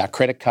we use our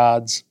credit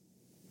cards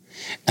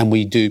and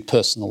we do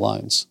personal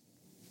loans.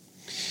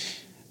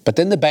 But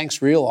then the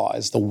banks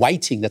realise the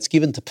weighting that's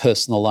given to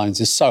personal loans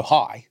is so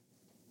high.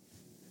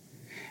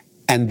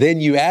 And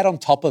then you add on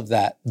top of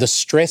that the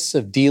stress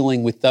of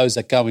dealing with those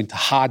that go into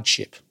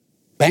hardship.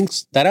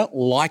 Banks, they don't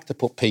like to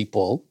put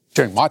people,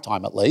 during my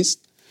time at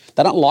least,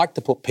 they don't like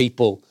to put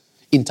people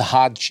into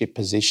hardship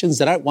positions.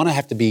 They don't want to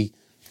have to be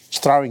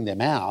throwing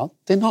them out.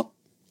 They're not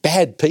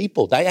bad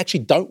people. They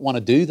actually don't want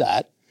to do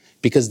that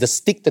because the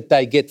stick that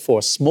they get for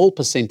a small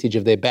percentage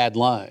of their bad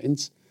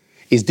loans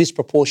is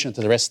disproportionate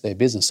to the rest of their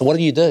business. So what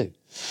do?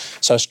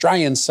 So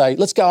Australians say,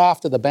 let's go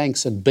after the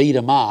banks and beat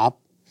them up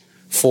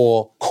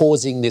for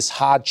causing this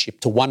hardship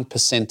to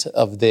 1%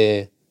 of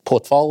their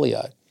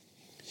portfolio.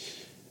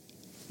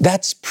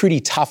 That's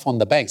pretty tough on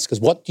the banks, because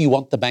what do you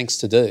want the banks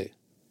to do?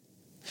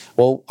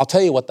 Well, I'll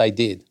tell you what they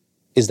did,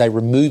 is they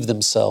removed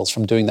themselves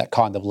from doing that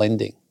kind of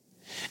lending.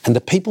 And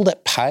the people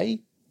that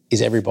pay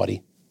is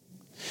everybody.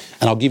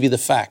 And I'll give you the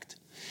fact.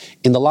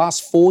 In the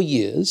last 4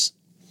 years,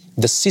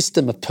 the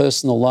system of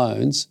personal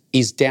loans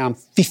is down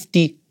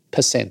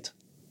 50%.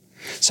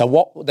 So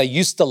what they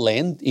used to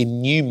lend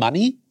in new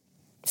money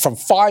from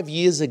 5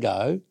 years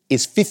ago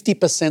is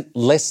 50%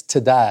 less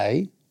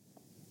today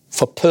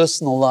for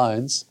personal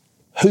loans.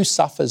 Who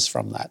suffers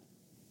from that?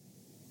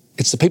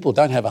 It's the people who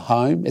don't have a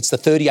home. It's the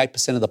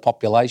 38% of the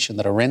population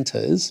that are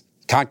renters,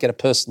 can't get a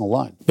personal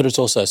loan. But it's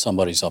also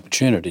somebody's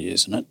opportunity,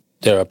 isn't it?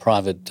 There are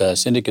private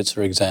syndicates,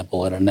 for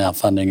example, that are now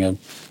funding a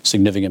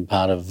significant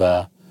part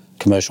of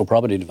commercial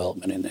property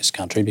development in this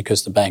country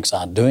because the banks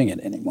aren't doing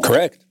it anymore.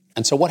 Correct.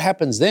 And so what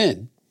happens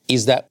then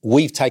is that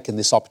we've taken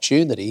this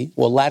opportunity.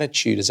 Well,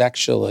 Latitude has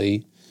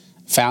actually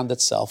found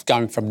itself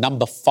going from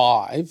number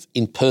 5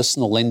 in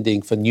personal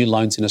lending for new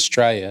loans in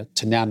Australia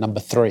to now number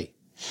 3.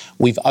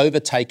 We've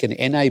overtaken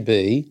NAB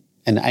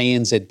and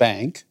ANZ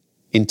Bank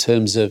in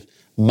terms of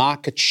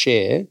market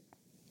share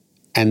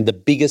and the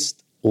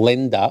biggest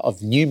lender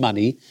of new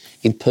money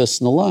in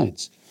personal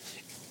loans.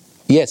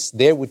 Yes,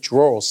 their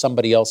withdrawal is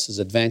somebody else's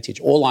advantage.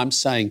 All I'm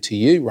saying to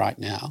you right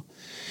now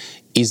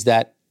is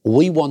that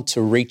we want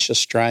to reach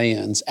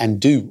Australians and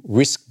do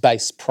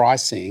risk-based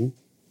pricing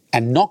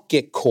and not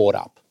get caught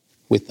up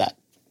with that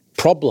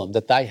problem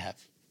that they have.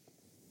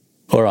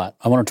 All right,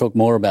 I want to talk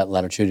more about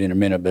Latitude in a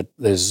minute, but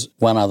there's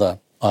one other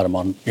item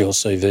on your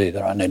CV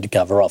that I need to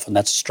cover off, and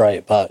that's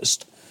Australia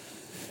Post.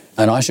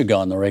 And I should go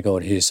on the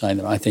record here saying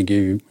that I think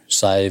you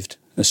saved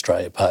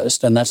Australia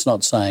Post, and that's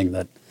not saying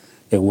that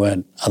there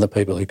weren't other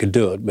people who could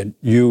do it, but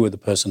you were the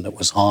person that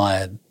was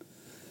hired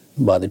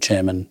by the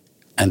chairman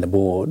and the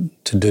board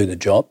to do the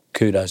job.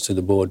 Kudos to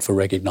the board for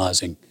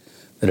recognising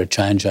that a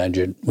change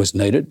agent was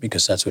needed,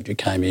 because that's what you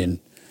came in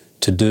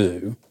to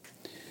do.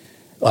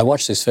 I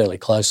watched this fairly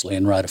closely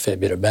and wrote a fair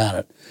bit about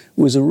it.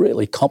 It was a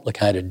really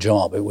complicated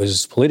job. It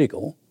was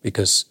political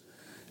because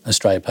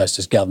Australia Post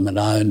is government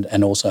owned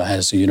and also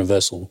has a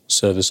universal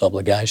service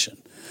obligation.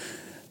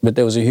 But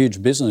there was a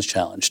huge business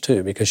challenge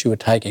too, because you were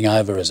taking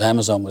over as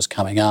Amazon was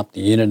coming up,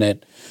 the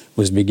internet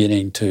was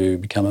beginning to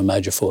become a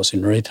major force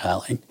in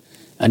retailing,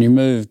 and you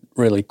moved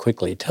really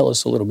quickly. Tell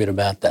us a little bit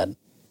about that.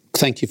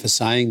 Thank you for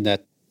saying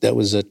that. That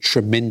was a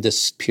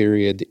tremendous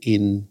period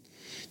in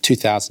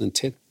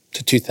 2010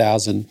 to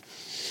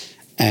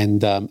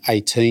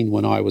 2018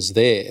 when I was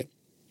there.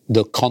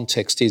 The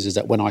context is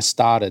that when I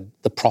started,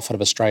 the profit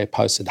of Australia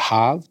Post had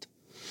halved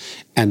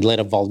and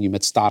letter volume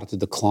had started to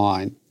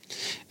decline.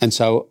 And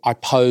so I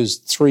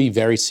posed 3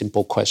 very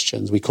simple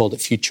questions. We called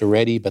it future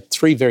ready, but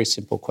 3 very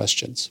simple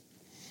questions.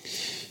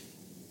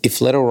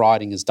 If letter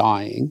writing is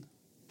dying,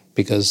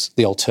 because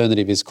the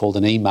alternative is called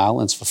an email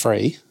and it's for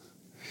free,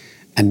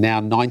 and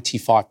now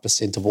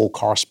 95% of all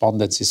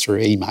correspondence is through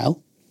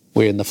email,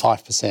 we're in the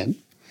 5%,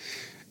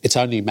 it's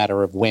only a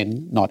matter of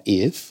when, not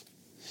if.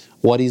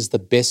 What is the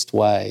best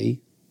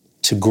way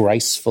to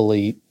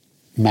gracefully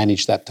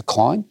manage that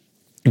decline?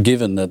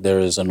 Given that there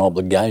is an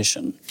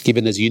obligation.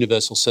 Given there's a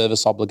universal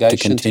service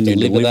obligation to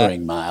continue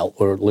delivering mail,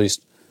 or at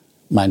least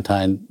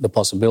maintain the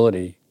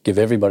possibility, give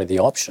everybody the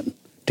option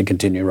to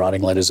continue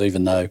writing letters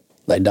even though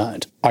they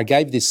don't. I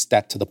gave this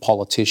stat to the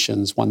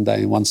politicians one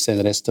day in one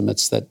Senate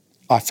estimates that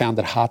I found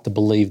it hard to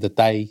believe that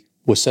they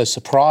were so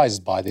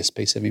surprised by this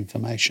piece of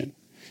information.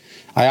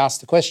 I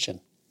asked the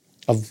question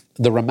of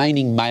the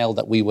remaining mail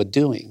that we were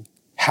doing,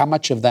 how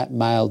much of that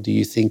mail do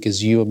you think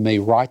is you and me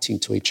writing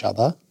to each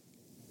other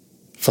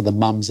for the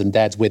mums and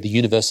dads where the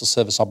universal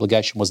service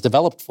obligation was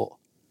developed for,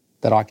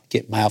 that I could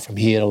get mail from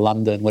here to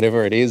London,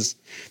 whatever it is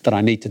that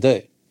I need to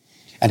do?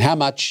 And how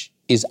much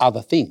is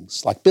other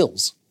things like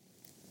bills?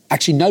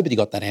 Actually, nobody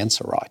got that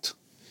answer right.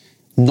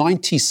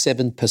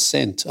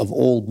 97% of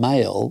all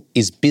mail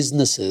is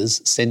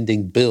businesses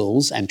sending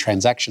bills and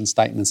transaction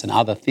statements and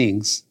other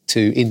things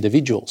to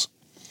individuals.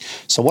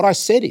 So what I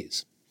said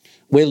is,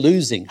 we're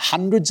losing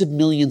hundreds of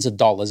millions of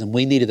dollars and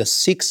we needed a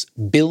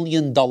 $6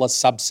 billion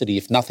subsidy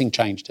if nothing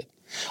changed it.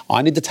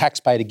 I need the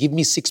taxpayer to give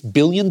me $6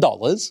 billion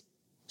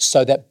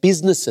so that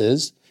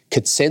businesses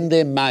could send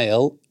their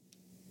mail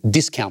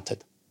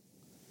discounted.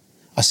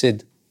 I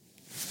said,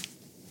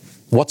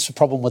 what's the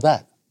problem with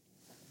that?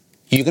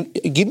 You can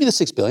give me the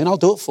 $6 billion, I'll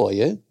do it for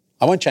you.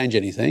 I won't change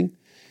anything.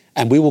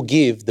 And we will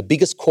give the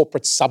biggest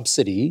corporate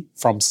subsidy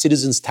from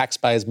citizens'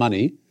 taxpayers'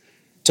 money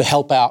to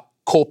help out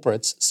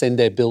corporates send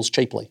their bills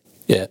cheaply.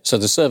 Yeah, so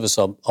the service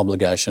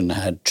obligation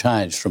had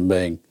changed from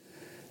being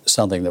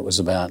something that was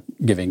about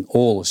giving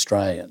all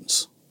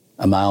Australians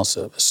a mail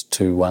service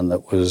to one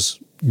that was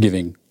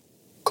giving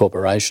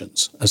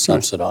corporations a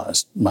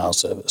subsidised mail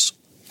service.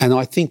 And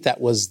I think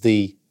that was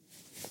the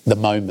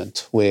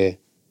moment where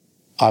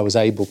I was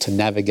able to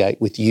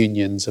navigate with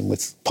unions and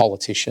with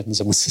politicians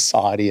and with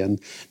society and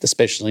the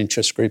special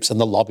interest groups and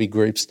the lobby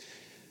groups.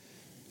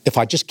 If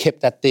I just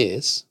kept at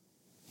this,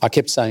 I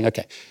kept saying,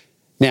 okay,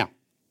 now,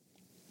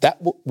 that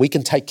we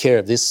can take care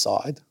of this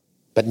side,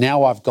 But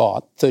now I've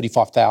got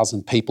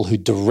 35,000 people who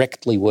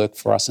directly work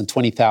for us and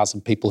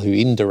 20,000 people who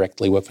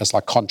indirectly work for us,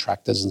 like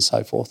contractors and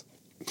so forth.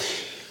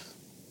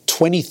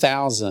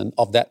 20,000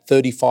 of that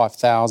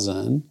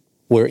 35,000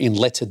 were in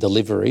letter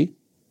delivery.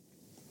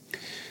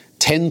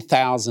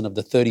 10,000 of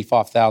the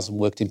 35,000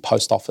 worked in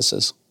post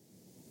offices.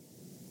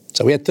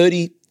 So we had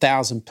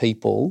 30,000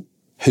 people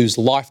whose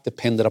life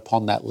depended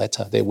upon that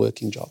letter, their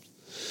working job.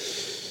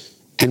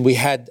 And we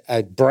had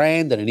a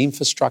brand and an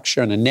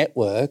infrastructure and a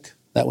network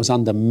that was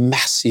under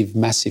massive,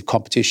 massive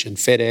competition.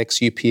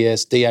 FedEx,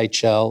 UPS,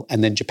 DHL,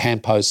 and then Japan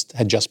Post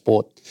had just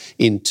bought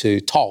into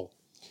Toll.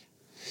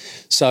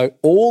 So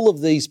all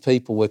of these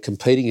people were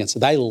competing against. So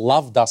they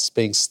loved us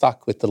being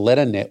stuck with the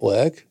letter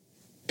network,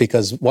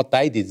 because what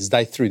they did is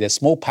they threw their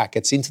small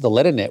packets into the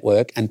letter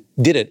network and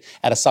did it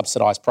at a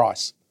subsidised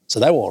price. So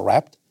they were all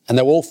wrapped, and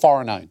they were all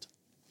foreign owned.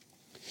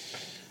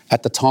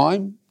 At the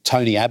time,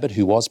 Tony Abbott,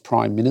 who was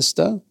Prime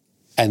Minister,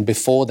 and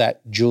before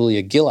that,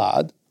 Julia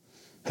Gillard,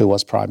 who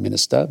was Prime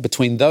Minister,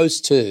 between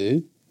those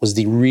two was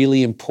the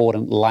really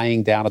important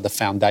laying down of the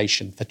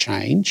foundation for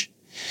change.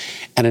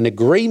 And an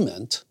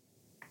agreement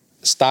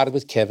started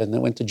with Kevin, then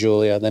it went to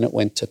Julia, then it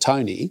went to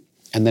Tony,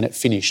 and then it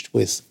finished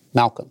with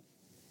Malcolm.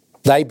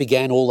 They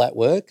began all that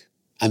work,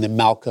 and then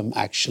Malcolm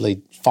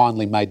actually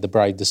finally made the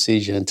brave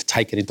decision to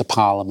take it into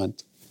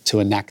Parliament to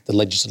enact the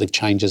legislative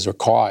changes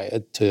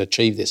required to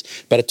achieve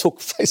this. But it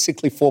took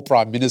basically 4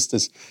 prime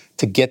ministers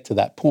to get to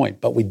that point.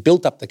 But we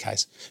built up the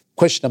case.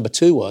 Question number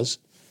 2 was,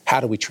 how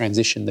do we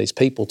transition these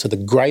people to the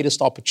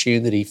greatest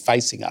opportunity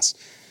facing us?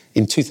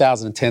 In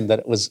 2010, that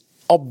it was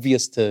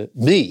obvious to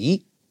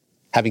me,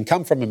 having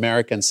come from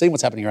America and seen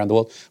what's happening around the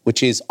world,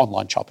 which is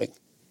online shopping.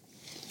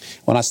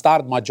 When I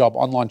started my job,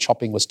 online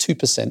shopping was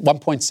 2%,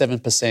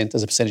 1.7%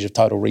 as a percentage of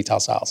total retail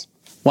sales.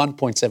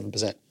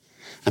 1.7%.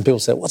 And people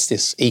say, what's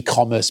this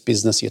e-commerce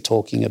business you're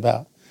talking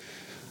about?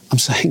 I'm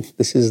saying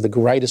this is the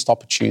greatest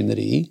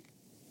opportunity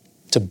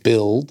to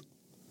build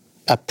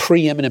a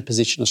preeminent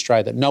position in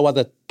Australia that no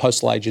other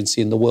postal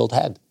agency in the world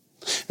had.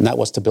 And that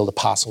was to build a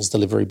parcels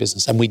delivery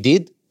business. And we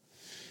did.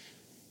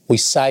 We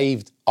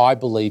saved, I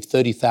believe,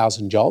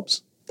 30,000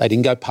 jobs. They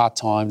didn't go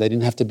part-time. They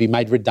didn't have to be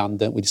made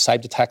redundant. We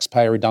saved the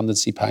taxpayer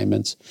redundancy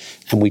payments,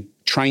 and we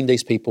trained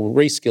these people,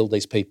 reskilled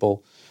these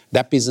people.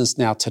 That business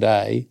now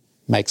today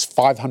makes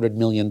 $500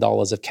 million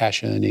of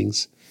cash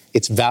earnings.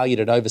 It's valued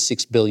at over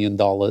 $6 billion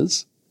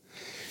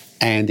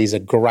and is a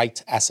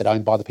great asset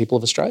owned by the people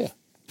of Australia.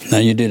 Now,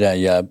 you did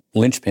a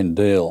linchpin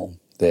deal.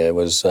 There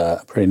was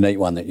a pretty neat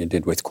one that you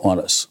did with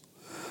Qantas.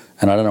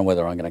 And I don't know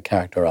whether I'm going to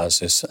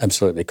characterise this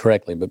absolutely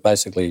correctly, but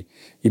basically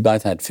you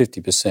both had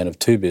 50% of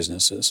 2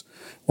 businesses.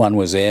 One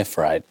was air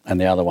freight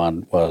and the other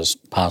one was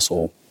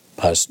parcel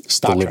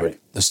post delivery,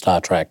 the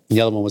Star Trek.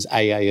 The other one was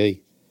AAE.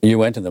 You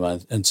went to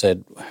them and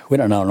said, we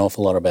don't know an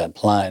awful lot about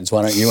planes.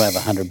 Why don't you have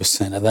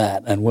 100% of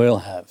that and we'll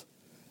have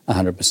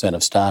 100%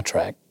 of Star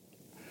Trek?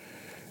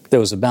 There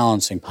was a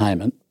balancing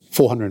payment.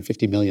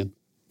 $450 million.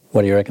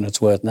 What do you reckon it's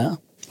worth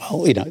now?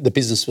 Well, the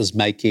business was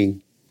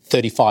making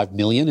 $35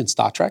 million in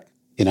Star Trek,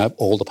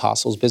 all the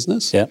parcels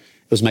business. Yeah.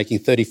 It was making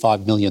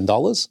 $35 million.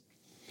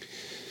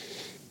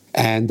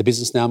 And the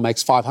business now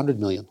makes $500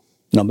 million.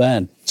 Not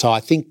bad. So I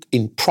think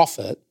in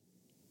profit,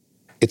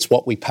 it's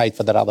what we paid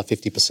for that other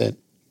 50%.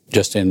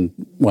 Just in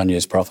 1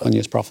 year's profit? 1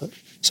 year's profit.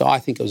 So I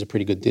think it was a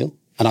pretty good deal.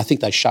 And I think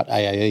they shut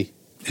AAE.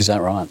 Is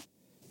that right?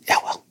 Yeah,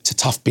 well, it's a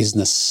tough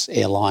business,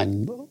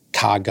 airline,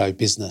 cargo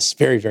business.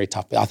 Very, very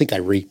tough. I think they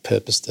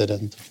repurposed it.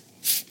 And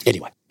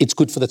anyway, it's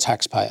good for the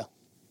taxpayer.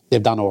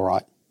 They've done all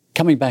right.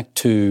 Coming back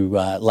to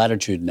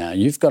Latitude now,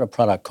 you've got a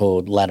product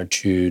called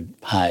Latitude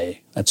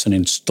Pay. That's an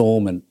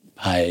instalment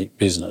pay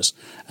business.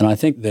 And I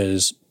think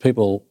there's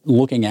people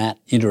looking at,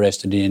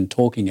 interested in,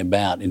 talking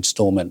about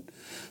instalment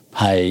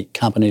pay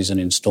companies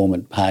and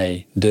instalment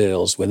pay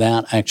deals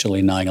without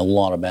actually knowing a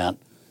lot about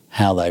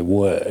how they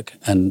work.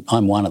 And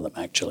I'm one of them,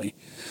 actually.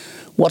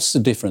 What's the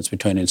difference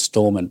between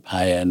instalment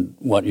pay and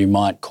what you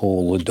might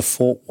call the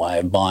default way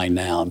of buying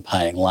now and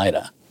paying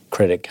later,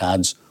 credit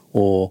cards,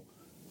 or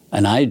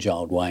an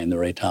age-old way in the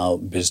retail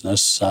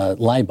business,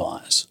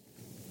 lay-bys?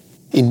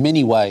 In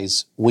many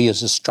ways, we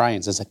as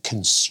Australians, as a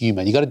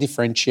consumer, you've got to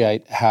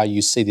differentiate how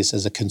you see this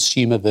as a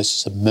consumer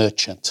versus a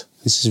merchant.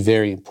 This is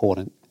very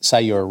important.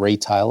 Say you're a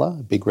retailer,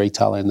 a big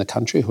retailer in the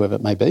country, whoever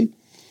it may be,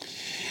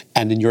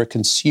 and then you're a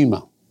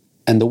consumer.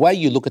 And the way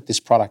you look at this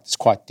product is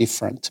quite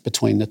different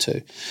between the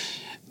two.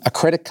 A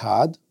credit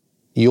card,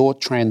 your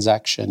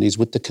transaction is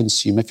with the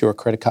consumer. If you're a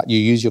credit card, you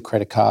use your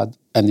credit card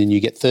and then you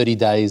get 30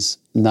 days,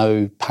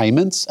 no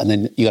payments, and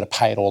then you got to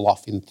pay it all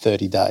off in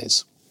 30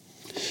 days.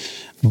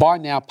 Buy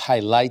now, pay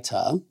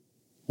later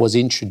was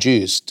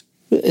introduced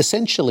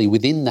essentially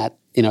within that.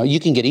 You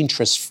can get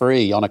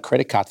interest-free on a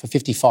credit card for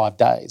 55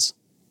 days.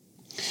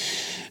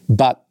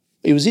 But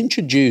it was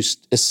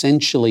introduced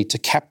essentially to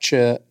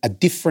capture a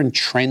different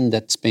trend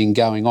that's been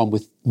going on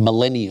with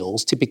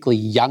millennials, typically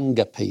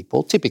younger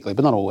people, but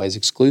not always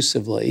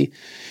exclusively,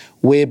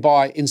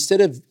 whereby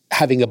instead of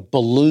having a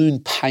balloon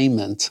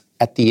payment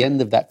at the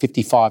end of that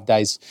 55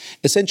 days,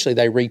 essentially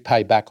they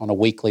repay back on a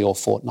weekly or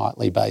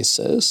fortnightly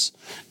basis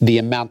the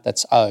amount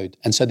that's owed.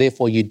 And so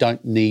therefore you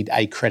don't need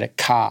a credit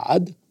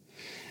card,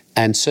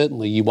 and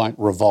certainly you won't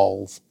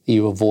revolve.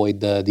 You avoid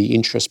the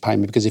interest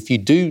payment, because if you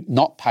do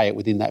not pay it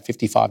within that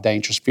 55-day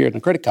interest period on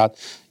a credit card,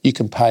 you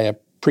can pay a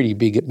pretty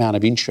big amount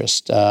of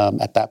interest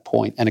at that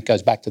point, and it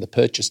goes back to the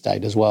purchase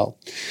date as well.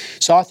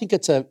 So I think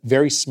it's a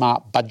very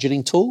smart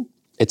budgeting tool.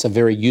 It's a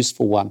very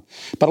useful one.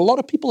 But a lot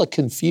of people are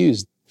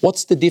confused.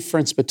 What's the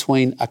difference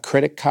between a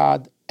credit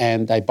card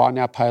and a buy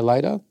now, pay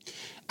later?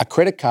 A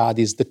credit card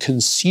is the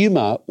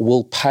consumer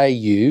will pay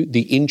you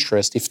the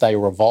interest if they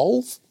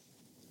revolve,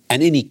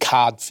 and any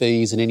card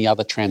fees and any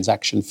other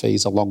transaction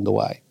fees along the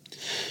way.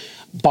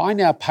 Buy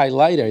now, pay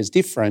later is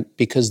different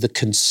because the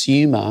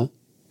consumer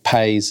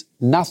pays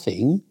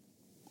nothing,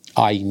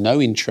 i.e. no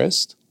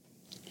interest,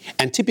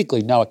 and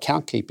typically no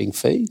account keeping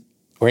fee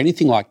or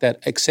anything like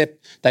that,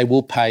 except they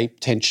will pay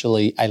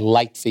potentially a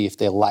late fee if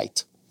they're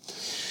late.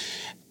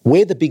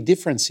 Where the big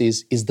difference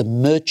is the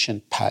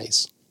merchant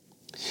pays.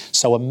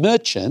 So a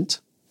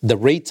merchant, the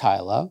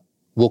retailer,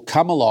 will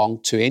come along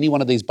to any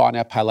one of these buy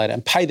now, pay later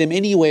and pay them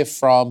anywhere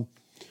from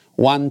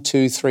 1,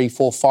 2, 3,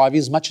 4, 5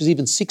 years, as much as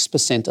even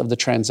 6% of the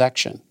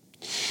transaction.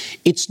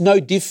 It's no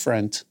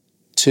different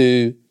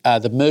to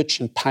the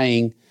merchant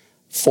paying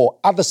for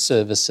other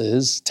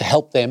services to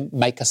help them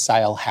make a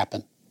sale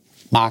happen,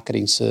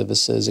 marketing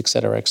services, et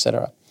cetera, et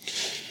cetera.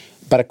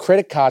 But a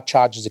credit card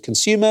charges a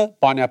consumer,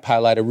 buy now, pay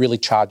later really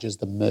charges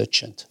the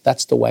merchant.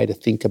 That's the way to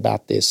think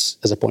about this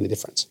as a point of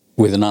difference.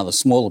 With another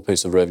smaller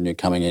piece of revenue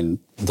coming in,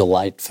 the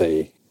late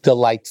fee. The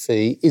late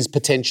fee is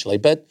potentially,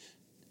 but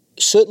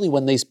certainly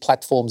when these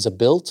platforms are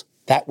built,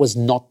 that was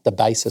not the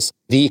basis.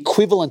 The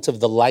equivalent of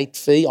the late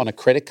fee on a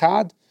credit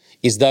card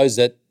is those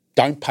that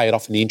don't pay it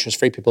off in the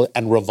interest-free people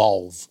and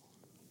revolve.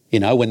 You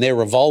know, when they're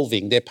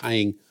revolving, they're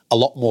paying a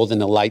lot more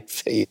than a late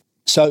fee.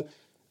 So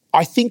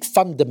I think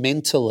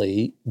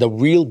fundamentally the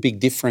real big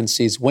difference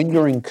is when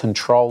you're in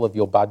control of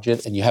your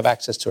budget and you have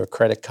access to a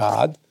credit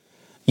card,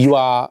 you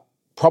are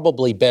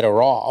probably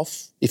better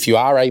off if you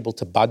are able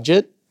to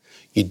budget,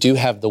 you do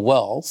have the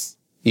wealth,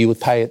 you would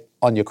pay it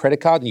on your credit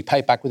card and you pay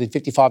it back within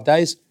 55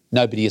 days,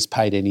 nobody has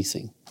paid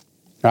anything,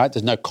 right?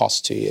 There's no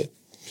cost to you.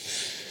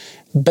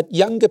 But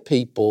younger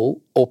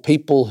people or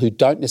people who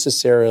don't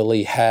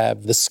necessarily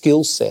have the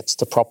skill sets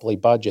to properly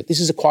budget,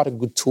 this is quite a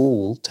good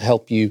tool to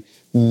help you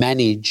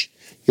manage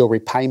your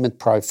repayment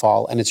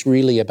profile, and it's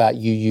really about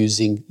you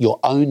using your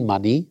own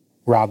money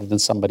rather than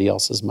somebody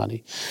else's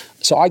money.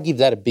 So I give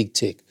that a big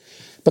tick.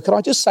 But can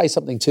I just say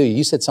something to you?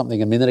 You said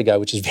something a minute ago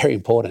which is very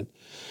important.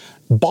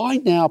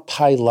 Buy now,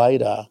 pay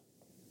later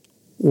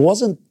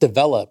wasn't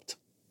developed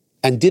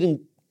and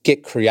didn't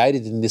get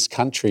created in this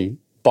country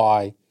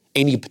by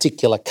any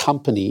particular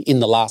company in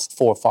the last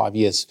 4 or 5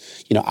 years.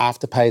 You know,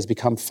 Afterpay has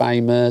become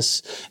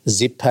famous,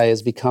 ZipPay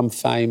has become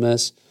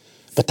famous,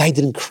 but they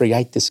didn't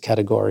create this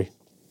category.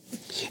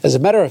 As a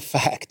matter of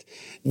fact,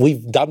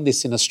 we've done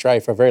this in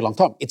Australia for a very long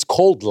time. It's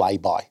called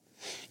lay-by.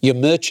 Your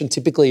merchant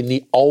typically in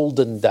the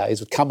olden days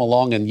would come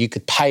along and you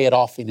could pay it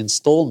off in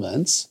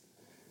installments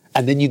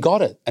and then you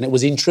got it and it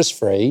was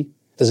interest-free.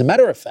 As a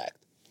matter of fact,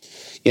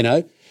 you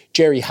know,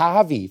 Jerry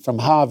Harvey from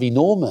Harvey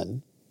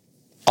Norman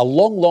a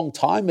long, long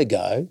time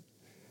ago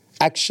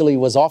actually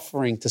was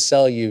offering to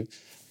sell you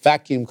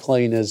vacuum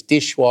cleaners,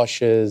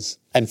 dishwashers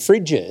and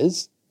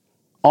fridges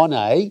on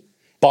a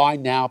buy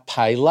now,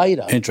 pay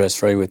later.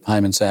 Interest-free with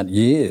payments out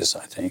years,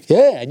 I think.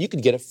 Yeah, and you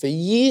could get it for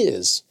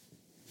years.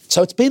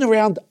 So it's been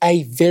around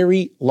a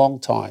very long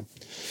time.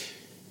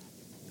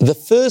 The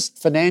first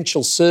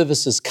financial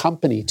services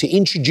company to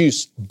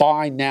introduce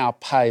buy now,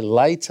 pay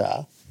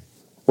later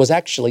was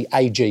actually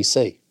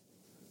AGC.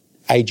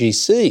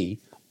 AGC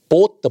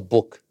bought the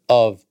book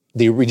of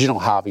the original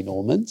Harvey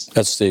Normans.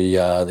 That's the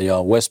old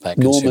Westpac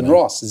Norman consumer.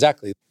 Ross,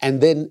 exactly. And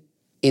then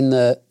in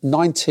the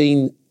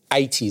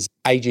 1980s,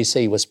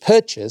 AGC was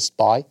purchased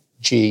by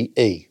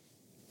GE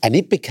and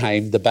it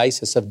became the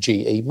basis of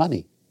GE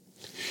money.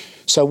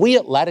 So we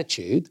at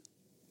Latitude,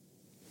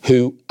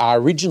 who are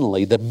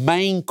originally the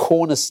main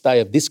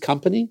cornerstay of this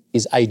company,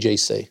 is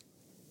AGC.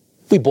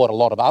 We bought a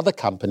lot of other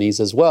companies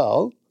as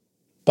well,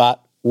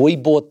 but we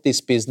bought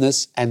this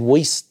business and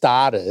we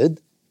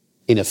started,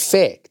 in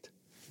effect,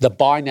 the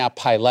buy now,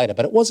 pay later.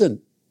 But it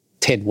wasn't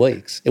 10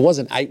 weeks. It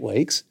wasn't 8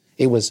 weeks.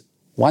 It was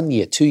 1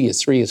 year, 2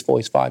 years, 3 years, 4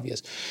 years, 5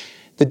 years.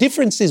 The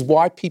difference is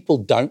why people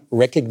don't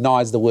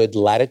recognise the word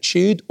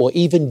Latitude or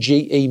even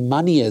GE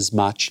money as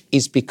much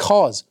is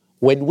because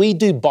when we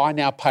do buy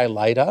now, pay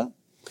later,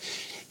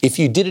 if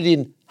you did it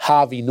in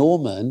Harvey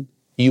Norman,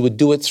 you would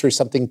do it through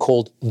something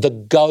called the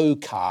Go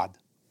card.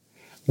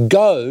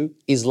 Go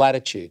is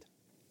Latitude.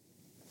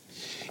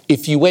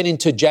 If you went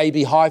into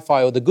JB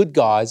Hi-Fi or the Good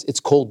Guys, it's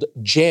called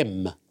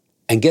Gem.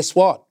 And guess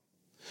what?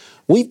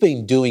 We've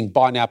been doing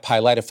buy now, pay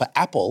later for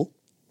Apple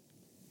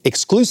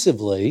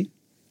exclusively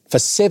for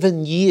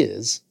 7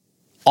 years,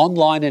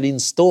 online and in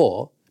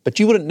store, but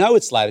you wouldn't know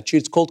it's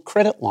Latitude. It's called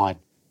Credit Line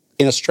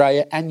in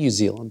Australia and New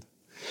Zealand.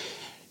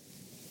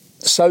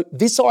 So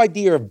this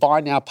idea of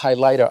buy now, pay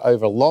later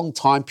over long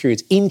time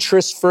periods,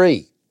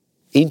 interest-free,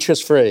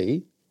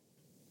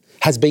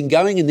 has been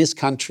going in this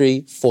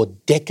country for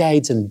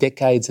decades and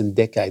decades and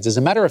decades. As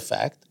a matter of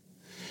fact,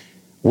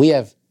 we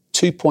have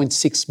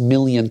 2.6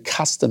 million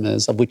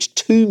customers, of which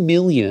 2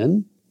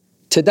 million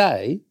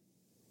today,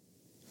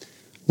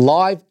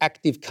 live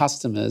active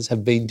customers,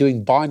 have been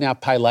doing buy now,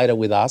 pay later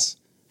with us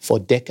for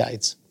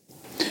decades.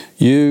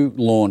 You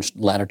launched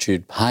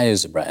Latitude Pay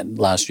as a brand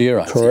last year,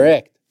 I think.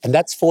 Correct. And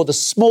that's for the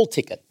small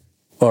ticket.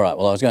 All right.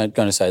 Well, I was going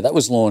to say that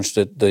was launched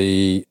at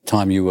the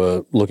time you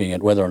were looking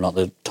at whether or not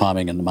the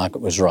timing and the market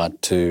was right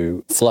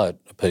to float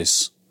a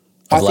piece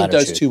of Latitude. I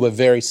think those two were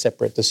very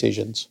separate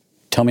decisions.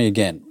 Tell me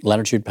again,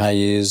 Latitude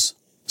Pay is?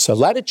 So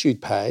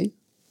Latitude Pay,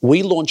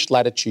 we launched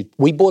Latitude.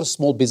 We bought a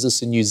small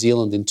business in New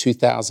Zealand in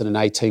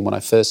 2018 when I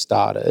first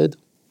started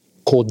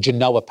called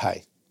Genoa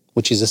Pay,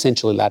 which is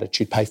essentially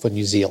Latitude Pay for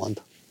New Zealand.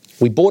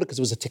 We bought it because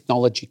it was a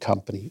technology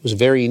company. It was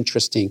very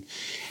interesting.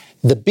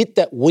 The bit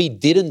that we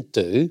didn't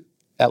do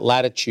at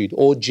Latitude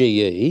or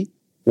GE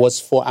was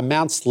for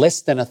amounts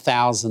less than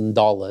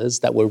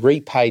 $1,000 that were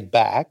repaid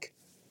back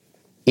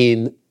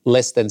in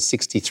less than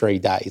 63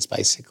 days,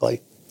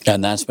 basically.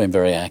 And that's been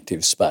very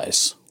active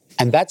space.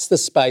 And that's the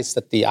space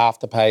that the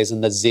Afterpays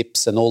and the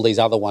Zips and all these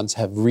other ones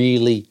have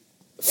really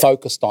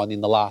focused on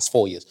in the last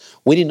 4 years.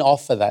 We didn't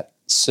offer that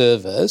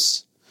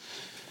service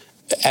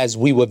as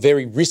we were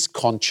very risk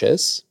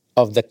conscious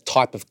of the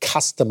type of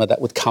customer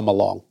that would come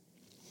along.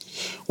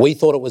 We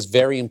thought it was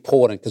very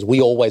important because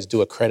we always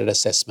do a credit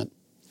assessment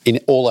in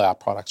all our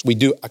products. We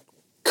do a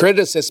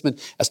credit assessment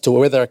as to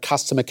whether a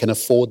customer can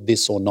afford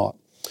this or not.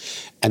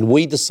 And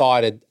we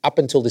decided up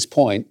until this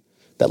point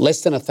that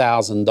less than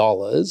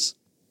 $1,000,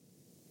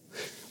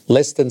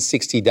 less than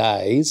 60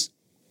 days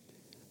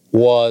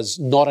was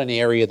not an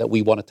area that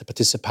we wanted to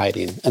participate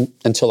in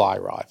until I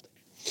arrived.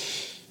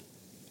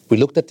 We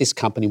looked at this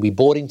company, we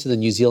bought into the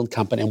New Zealand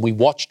company and we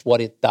watched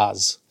what it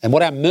does. And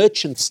what our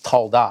merchants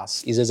told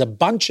us is there's a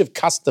bunch of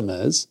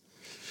customers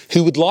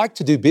who would like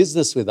to do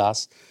business with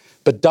us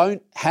but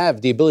don't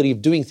have the ability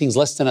of doing things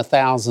less than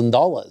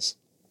 $1,000.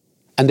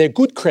 And they're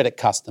good credit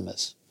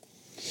customers.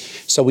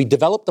 So we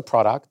developed the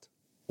product,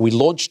 we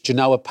launched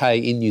Genoa Pay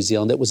in New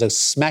Zealand. It was a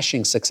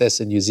smashing success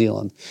in New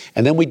Zealand.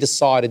 And then we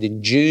decided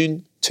in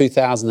June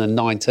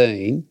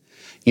 2019,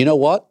 you know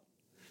what?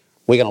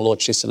 We're going to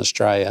launch this in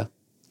Australia.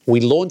 We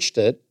launched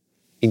it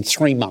in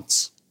 3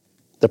 months,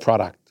 the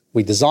product.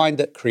 We designed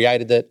it,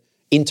 created it,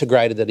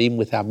 integrated it in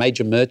with our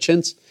major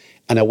merchants,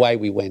 and away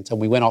we went. And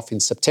we went off in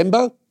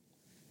September.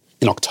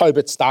 In October,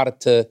 it started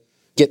to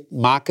get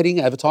marketing,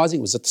 advertising.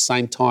 It was at the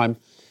same time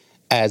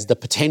as the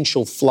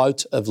potential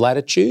float of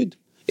Latitude.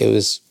 It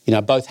was,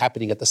 both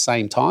happening at the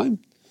same time.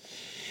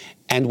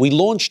 And we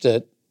launched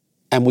it,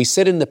 and we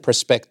said in the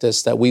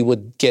prospectus that we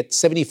would get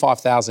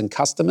 75,000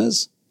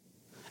 customers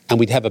and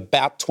we'd have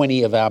about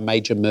 20 of our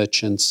major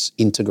merchants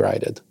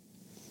integrated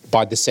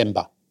by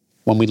December,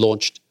 when we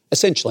launched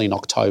essentially in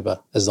October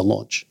as the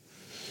launch.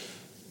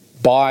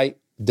 By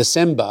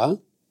December,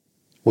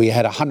 we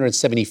had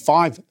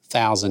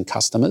 175,000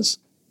 customers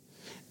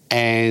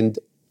and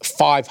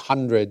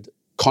 500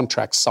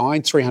 contracts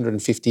signed,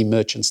 350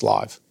 merchants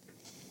live.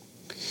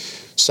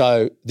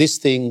 So this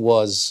thing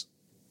was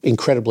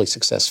incredibly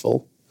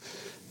successful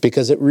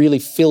because it really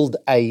filled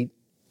a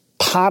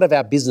part of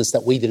our business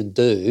that we didn't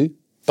do,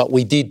 but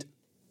we did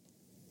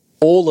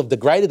all of the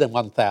greater than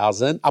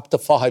 1,000 up to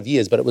 5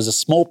 years, but it was a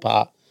small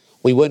part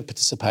we weren't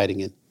participating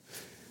in.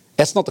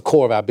 That's not the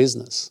core of our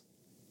business.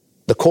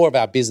 The core of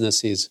our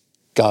business is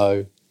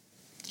Go,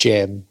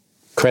 Gem,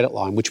 Credit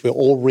Line, which we're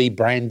all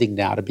rebranding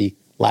now to be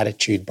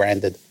Latitude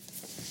branded.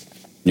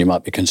 You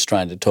might be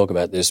constrained to talk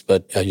about this,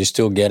 but are you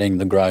still getting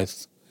the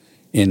growth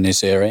in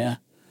this area?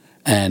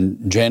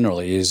 And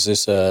generally, is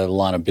this a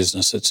line of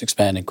business that's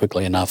expanding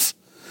quickly enough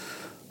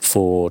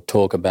for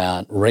talk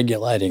about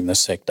regulating the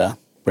sector,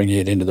 bringing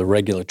it into the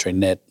regulatory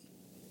net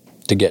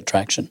to get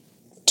traction?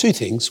 Two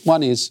things.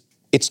 One is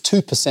it's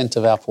 2%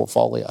 of our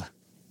portfolio.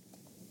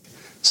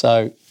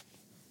 So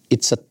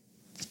it's a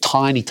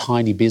tiny,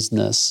 tiny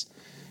business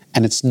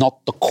and it's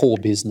not the core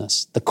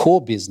business. The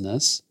core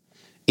business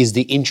is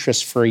the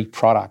interest-free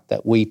product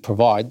that we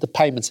provide, the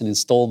payments and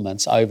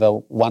installments over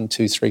 1,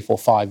 2, 3, 4,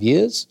 5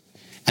 years,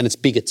 and it's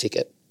bigger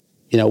ticket.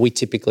 We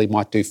typically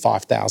might do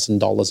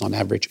 $5,000 on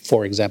average,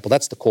 for example.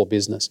 That's the core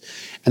business.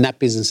 And that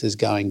business is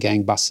going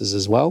gangbusters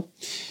as well.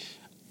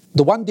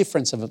 The one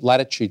difference of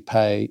Latitude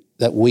Pay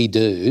that we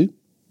do,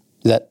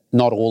 that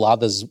not all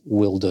others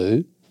will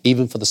do,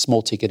 even for the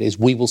small ticket, is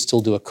we will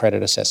still do a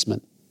credit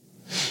assessment.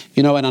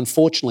 And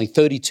unfortunately,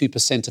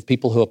 32% of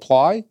people who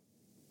apply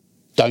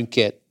don't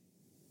get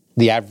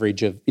the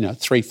average of,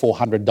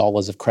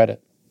 $300-400 of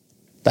credit.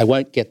 They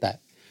won't get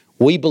that.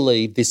 We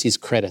believe this is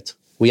credit.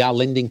 We are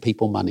lending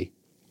people money.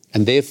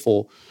 And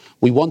therefore,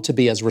 we want to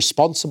be as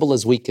responsible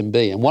as we can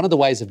be. And one of the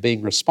ways of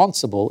being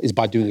responsible is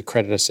by doing a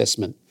credit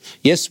assessment.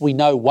 Yes, we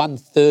know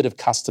 1/3 of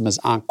customers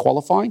aren't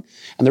qualifying.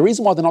 And the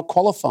reason why they're not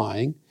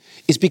qualifying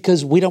is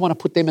because we don't want to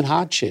put them in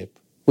hardship.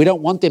 We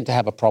don't want them to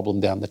have a problem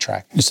down the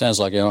track. It sounds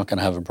like you're not going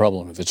to have a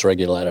problem if it's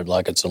regulated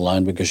like it's a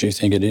loan because you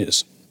think it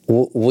is.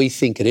 We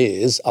think it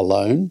is a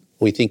loan.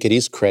 We think it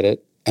is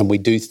credit. And we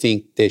do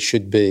think there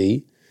should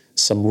be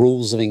some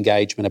rules of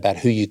engagement about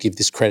who you give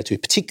this credit to,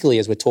 particularly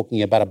as we're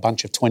talking about a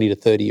bunch of 20 to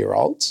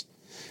 30-year-olds.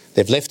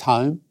 They've left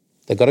home.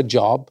 They've got a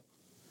job.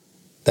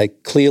 They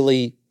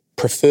clearly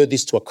prefer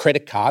this to a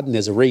credit card, and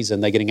there's a reason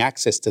they're getting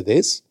access to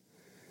this.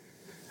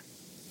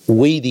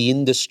 We, the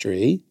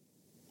industry,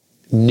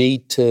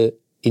 need to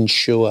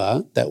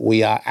ensure that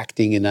we are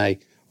acting in a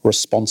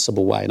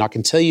responsible way. And I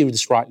can tell you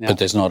this right now. But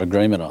there's not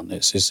agreement on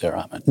this, is there,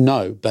 Ahmed?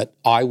 No, but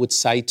I would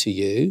say to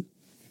you,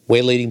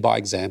 we're leading by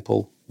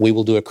example. We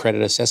will do a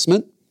credit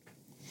assessment.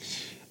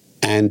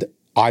 And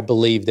I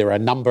believe there are a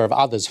number of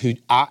others who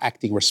are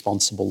acting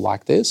responsible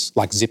like this,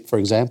 like Zip, for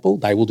example.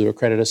 They will do a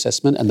credit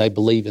assessment and they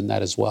believe in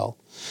that as well.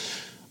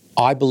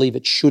 I believe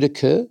it should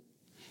occur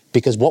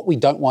because what we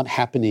don't want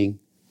happening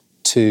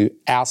to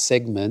our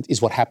segment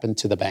is what happened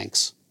to the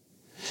banks.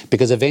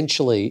 Because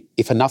eventually,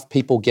 if enough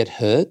people get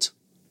hurt,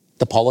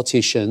 the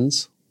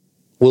politicians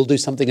will do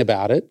something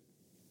about it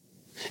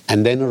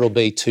and then it'll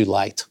be too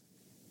late.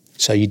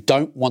 So you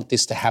don't want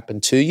this to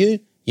happen to you.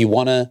 You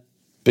want to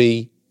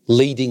be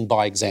leading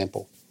by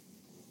example.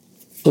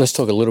 Let's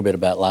talk a little bit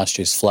about last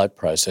year's float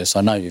process.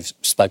 I know you've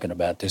spoken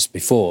about this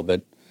before,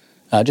 but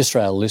just for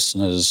our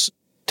listeners,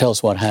 tell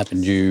us what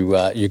happened.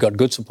 You got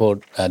good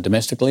support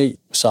domestically.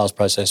 Sales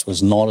process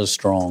was not as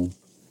strong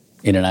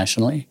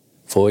internationally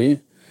for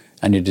you,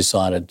 and you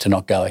decided to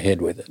not go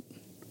ahead with it.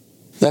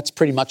 That's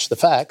pretty much the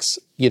facts.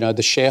 You know,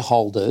 the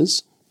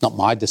shareholders, not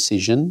my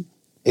decision,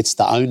 it's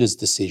the owner's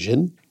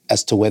decision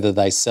as to whether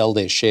they sell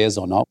their shares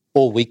or not.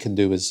 All we can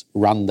do is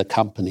run the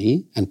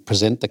company and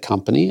present the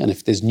company, and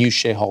if there's new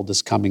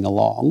shareholders coming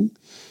along,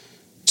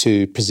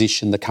 to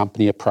position the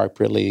company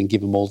appropriately and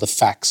give them all the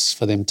facts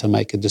for them to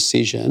make a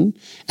decision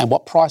and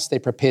what price they're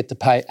prepared to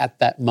pay at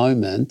that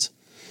moment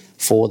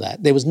for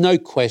that. There was no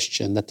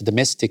question that the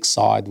domestic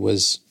side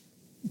was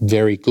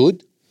very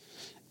good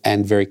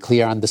and very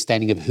clear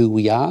understanding of who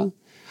we are.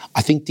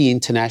 I think the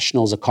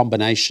international is a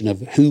combination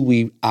of who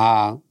we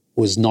are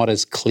was not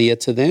as clear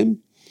to them.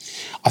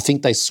 I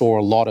think they saw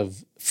a lot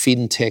of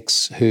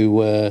fintechs who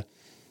were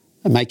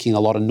making a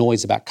lot of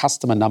noise about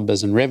customer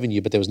numbers and revenue,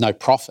 but there was no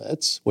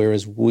profits,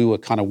 whereas we were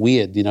kind of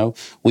weird. You know,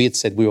 we had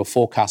said we were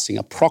forecasting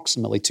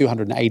approximately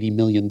 $280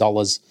 million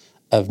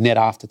of net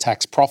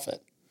after-tax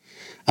profit.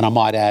 And I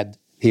might add,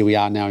 here we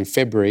are now in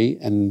February,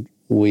 and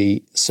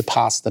we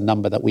surpassed the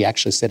number that we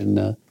actually said in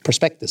the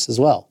prospectus as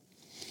well.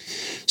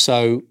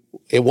 So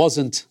it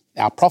wasn't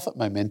our profit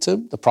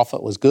momentum. The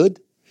profit was good.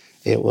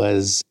 It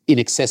was in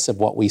excess of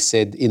what we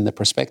said in the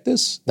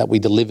prospectus that we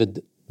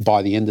delivered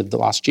by the end of the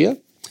last year.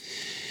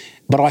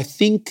 But I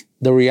think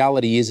the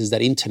reality is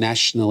that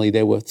internationally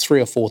there were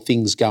 3 or 4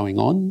 things going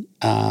on.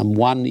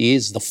 One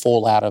is the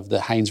fallout of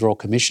the Haynes Royal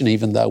Commission,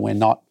 even though we're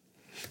not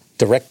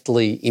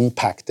directly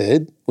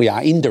impacted, we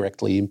are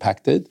indirectly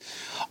impacted.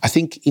 I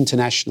think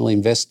international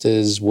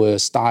investors were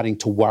starting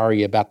to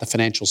worry about the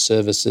financial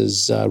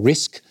services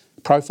risk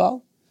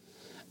profile.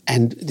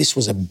 And this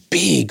was a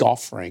big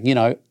offering. You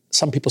know,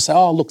 some people say,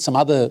 oh, look, some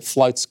other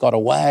floats got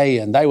away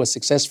and they were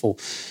successful.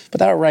 But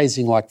they were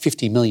raising like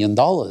 $50 million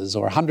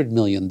or $100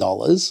 million.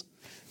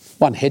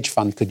 One hedge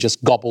fund could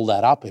just gobble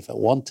that up if it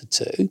wanted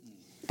to.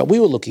 But we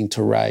were looking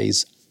to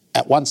raise,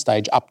 at one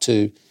stage, up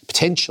to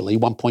potentially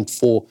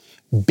 $1.4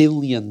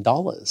 billion.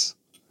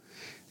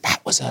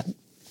 That was a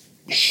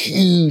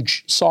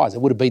huge size.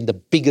 It would have been the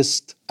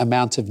biggest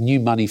amount of new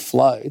money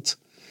float,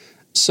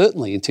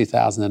 certainly in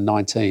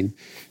 2019.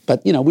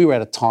 But, you know, we were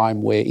at a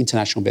time where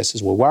international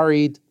investors were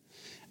worried.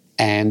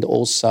 And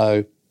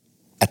also,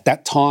 at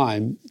that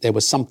time, there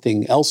was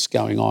something else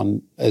going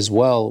on as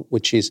well,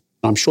 which is,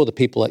 I'm sure the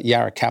people at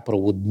Yarra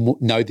Capital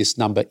would know this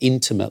number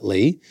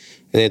intimately.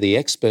 They're the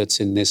experts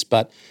in this.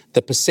 But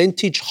the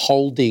percentage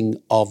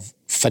holding of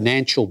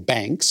financial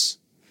banks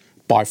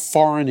by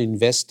foreign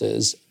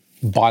investors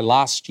by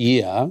last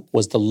year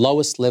was the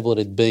lowest level it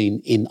had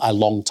been in a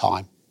long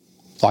time.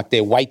 Like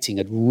their weighting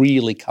had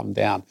really come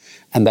down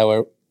and they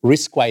were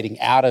risk weighting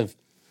out of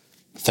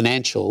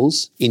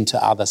financials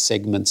into other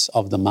segments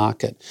of the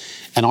market.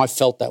 And I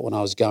felt that when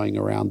I was going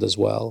around as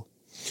well,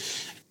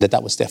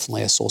 that was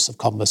definitely a source of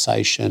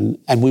conversation.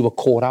 And we were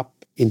caught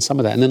up in some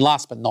of that. And then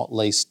last but not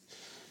least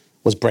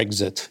was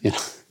Brexit. You know,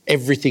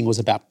 everything was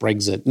about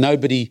Brexit.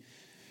 Nobody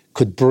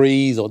could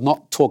breathe or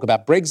not talk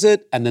about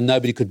Brexit, and then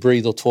nobody could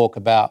breathe or talk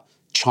about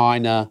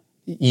China,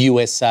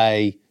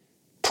 USA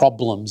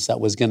problems that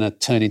was going to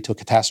turn into a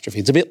catastrophe.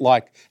 It's a bit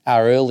like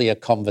our earlier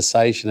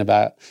conversation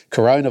about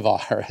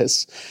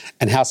coronavirus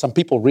and how some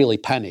people really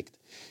panicked.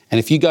 And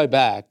if you go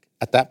back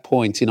at that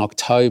point in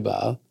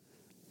October,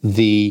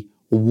 the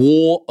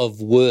war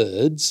of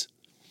words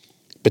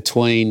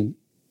between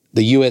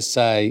the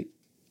USA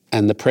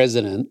and the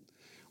president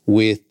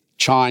with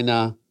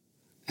China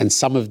and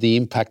some of the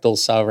impact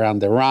also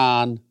around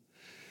Iran.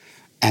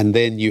 And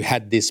then you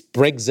had this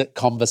Brexit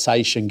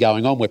conversation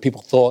going on where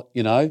people thought,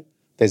 you know,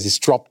 there's this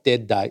drop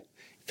dead date.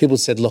 People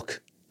said,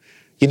 look,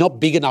 You're not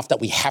big enough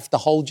that we have to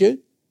hold you,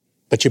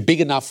 but you're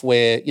big enough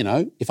where,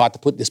 if I had to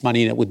put this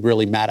money in, it would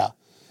really matter.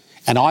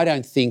 And I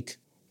don't think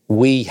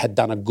we had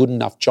done a good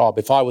enough job.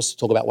 If I was to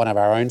talk about one of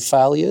our own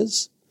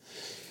failures,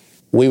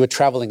 we were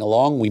travelling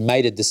along, we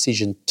made a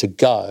decision to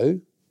go.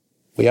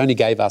 We only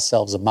gave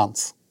ourselves 1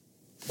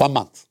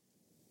 month,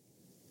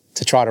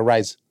 to try to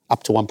raise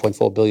up to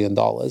 $1.4 billion.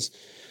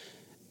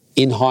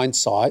 In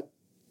hindsight,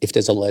 if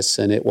there's a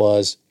lesson, it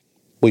was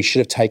we should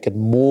have taken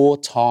more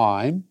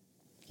time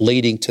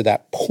leading to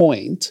that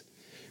point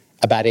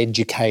about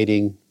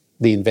educating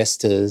the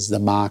investors, the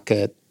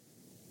market,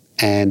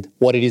 and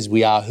what it is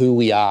we are, who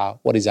we are,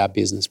 what is our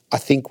business. I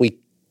think we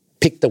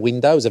picked the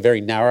window. It was a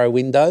very narrow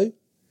window.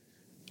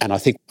 And I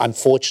think,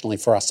 unfortunately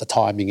for us, the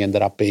timing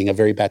ended up being a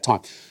very bad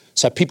time.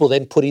 So people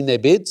then put in their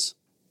bids.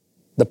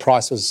 The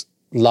price was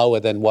lower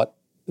than what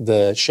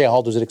the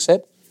shareholders would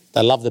accept.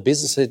 They love the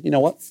business. Said, you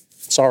know what?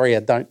 Sorry, I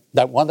don't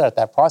want that at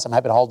that price. I'm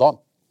happy to hold on.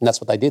 And that's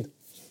what they did.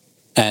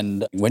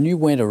 And when you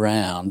went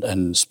around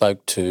and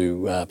spoke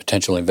to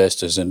potential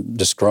investors and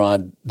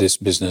described this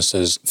business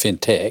as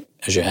fintech,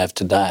 as you have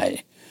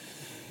today,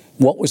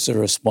 what was the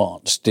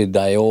response? Did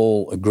they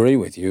all agree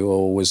with you,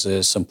 or was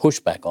there some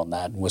pushback on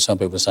that? Were some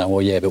people saying,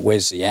 well, yeah, but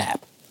where's the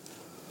app?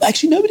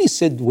 Actually, nobody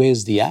said,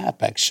 where's the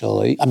app,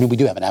 actually? I mean, we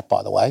do have an app,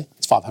 by the way.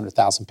 It's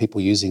 500,000 people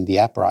using the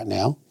app right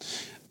now,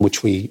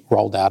 which we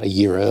rolled out a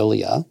year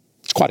earlier.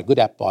 It's quite a good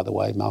app, by the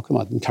way, Malcolm.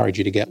 I'd encourage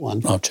you to get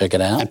one. I'll check it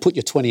out. And put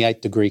your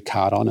 28-degree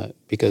card on it,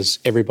 because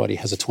everybody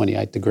has a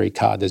 28-degree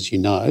card, as you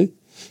know.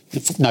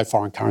 No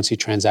foreign currency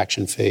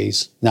transaction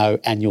fees, no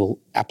annual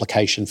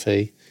application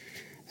fee,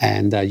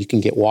 and you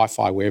can get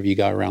Wi-Fi wherever you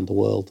go around the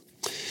world.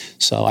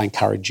 So I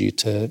encourage you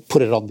to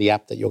put it on the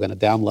app that you're going to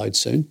download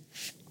soon.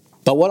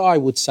 But what I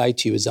would say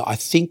to you is that I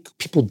think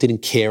people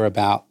didn't care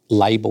about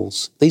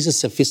labels. These are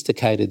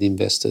sophisticated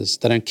investors.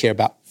 They don't care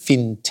about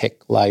fintech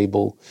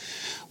label.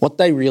 What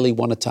they really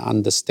wanted to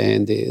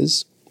understand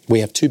is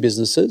we have two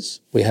businesses.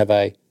 We have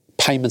a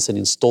payments and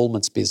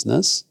installments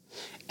business.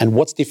 And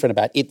what's different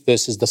about it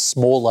versus the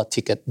smaller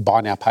ticket buy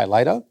now, pay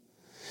later?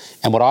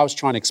 And what I was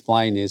trying to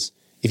explain is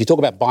if you talk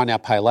about buy now,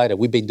 pay later,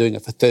 we've been doing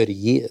it for 30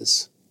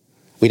 years.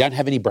 We don't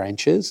have any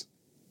branches.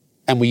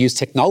 And we use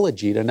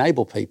technology to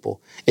enable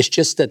people. It's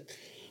just that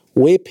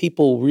where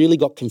people really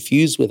got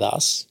confused with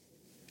us,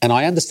 and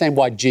I understand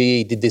why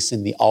GE did this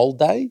in the old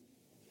day,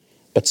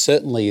 but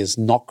certainly is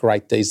not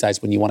great these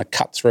days when you want to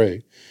cut through.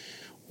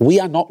 We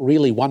are not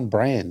really one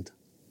brand.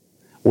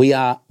 We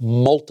are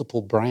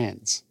multiple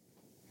brands.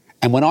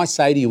 And when I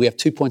say to you we have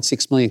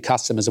 2.6 million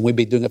customers and we've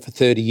been doing it for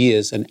 30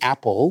 years, and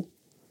Apple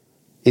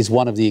is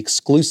one of the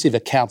exclusive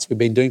accounts we've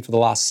been doing for the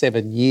last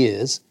 7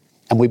 years,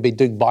 and we've been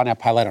doing buy now,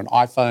 pay later on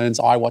iPhones,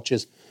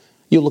 iWatches,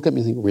 you'll look at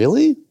me and think,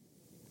 really?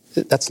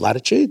 That's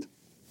Latitude?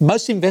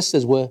 Most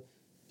investors were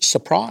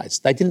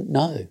surprised. They didn't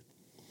know.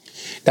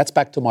 That's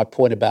back to my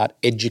point about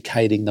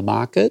educating the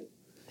market,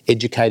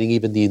 educating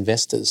even the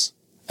investors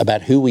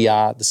about who we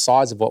are, the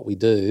size of what we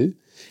do,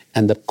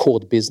 and the core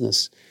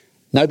business.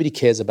 Nobody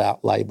cares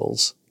about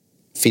labels,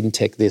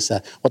 fintech, this.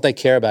 What they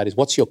care about is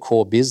what's your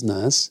core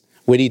business,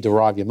 where do you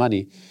derive your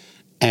money,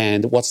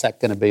 and what's that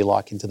going to be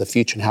like into the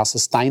future, and how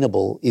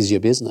sustainable is your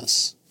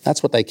business?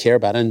 That's what they care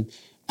about. And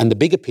the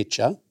bigger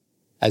picture,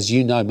 as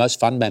you know, most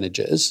fund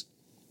managers,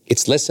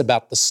 it's less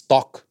about the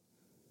stock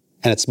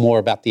and it's more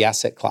about the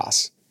asset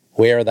class.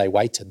 Where are they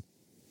weighted?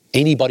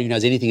 Anybody who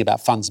knows anything about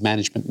funds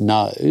management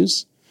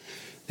knows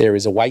there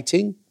is a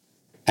weighting,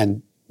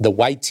 and the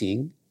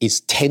weighting is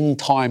 10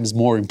 times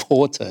more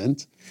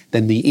important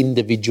than the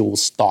individual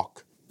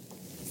stock.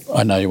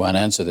 I know you won't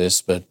answer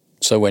this, but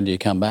so when do you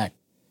come back?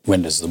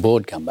 When does the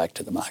board come back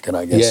to the market,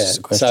 I guess is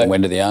the question. So,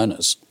 when do the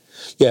owners?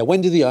 Yeah,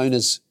 when do the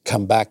owners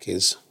come back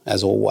is,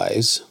 as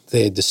always,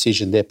 their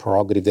decision, their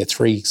prerogative. They're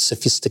three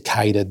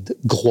sophisticated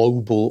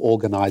global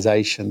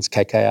organisations,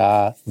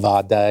 KKR,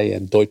 Värde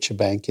and Deutsche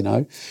Bank, you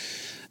know.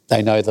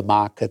 They know the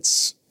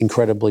markets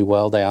incredibly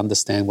well. They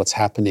understand what's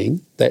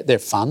happening. They're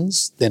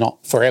funds. They're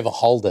not forever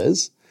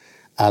holders.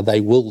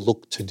 They will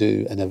look to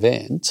do an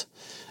event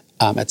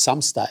at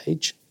some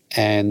stage.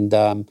 And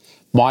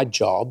my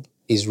job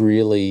is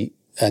really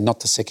not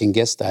to second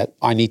guess that.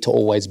 I need to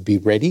always be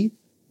ready.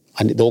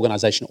 The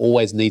organisation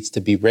always needs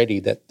to be ready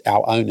that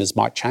our owners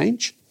might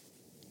change.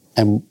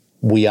 And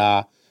we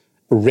are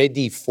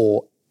ready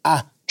for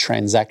a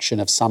transaction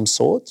of some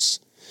sorts.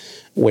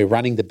 We're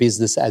running the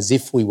business as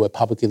if we were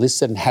publicly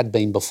listed and had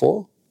been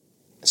before,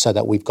 so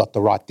that we've got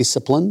the right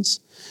disciplines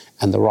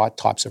and the right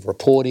types of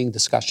reporting,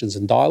 discussions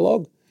and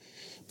dialogue.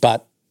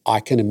 But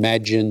I can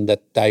imagine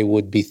that they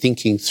would be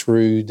thinking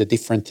through the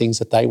different things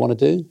that they want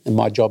to do. And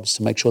my job is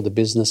to make sure the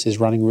business is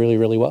running really,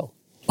 really well.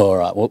 All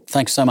right. Well,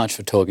 thanks so much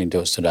for talking to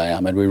us today,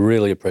 Ahmed. We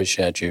really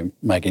appreciate you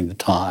making the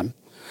time.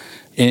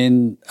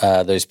 In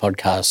these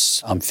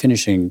podcasts, I'm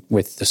finishing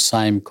with the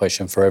same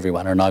question for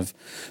everyone, and I've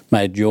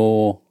made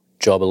your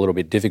job a little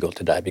bit difficult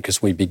today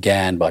because we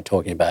began by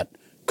talking about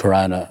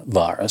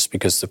coronavirus,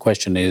 because the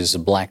question is a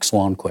black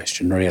swan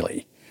question,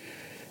 really.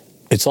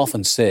 It's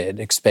often said,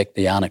 expect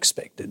the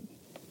unexpected.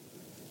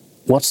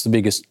 What's the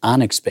biggest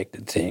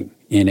unexpected thing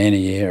in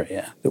any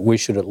area that we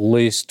should at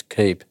least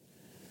keep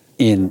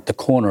in the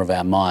corner of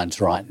our minds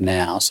right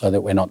now so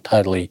that we're not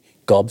totally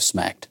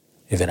gobsmacked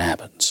if it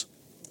happens?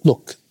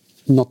 Look,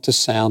 not to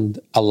sound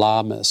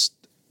alarmist,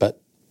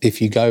 but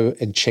if you go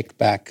and check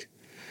back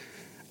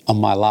on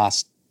my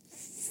last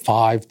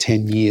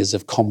 5-10 years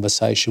of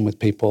conversation with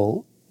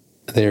people,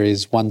 there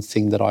is one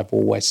thing that I've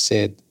always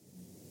said,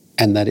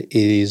 and that it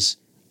is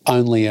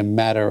only a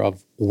matter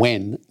of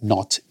when,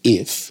 not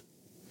if,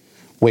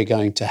 we're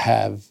going to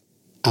have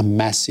a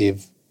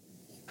massive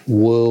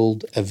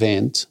world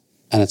event,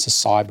 and it's a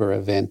cyber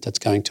event that's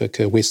going to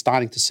occur. We're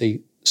starting to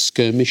see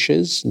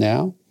skirmishes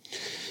now.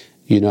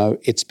 You know,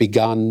 it's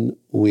begun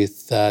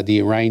with the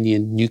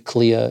Iranian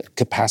nuclear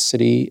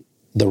capacity,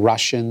 the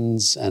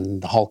Russians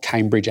and the whole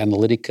Cambridge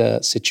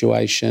Analytica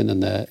situation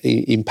and the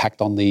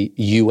impact on the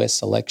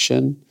US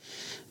election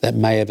that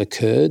may have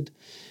occurred.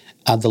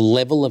 The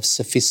level of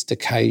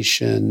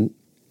sophistication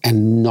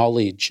and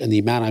knowledge and the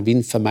amount of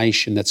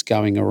information that's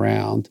going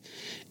around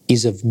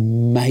is of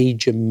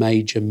major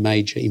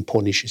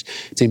important issues.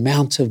 The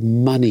amount of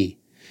money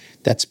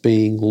that's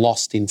being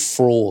lost in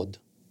fraud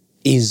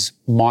is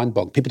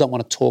mind-boggling. People don't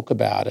want to talk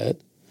about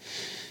it,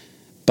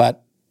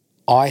 but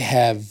I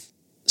have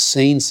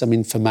seen some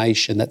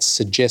information that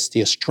suggests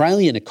the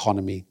Australian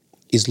economy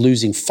is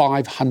losing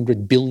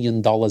 $500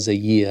 billion a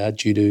year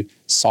due to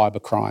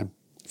cybercrime.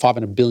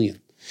 $500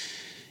 billion.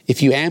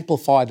 If you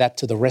amplify that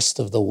to the rest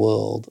of the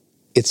world,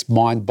 it's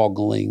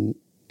mind-boggling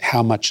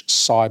how much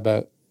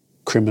cyber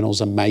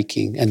criminals are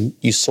making. And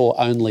you saw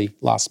only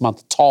last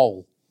month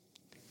Toll.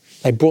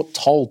 They brought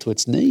Toll to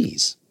its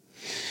knees.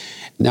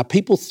 Now,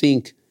 people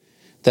think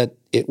that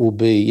it will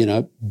be, you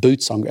know,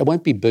 it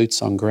won't be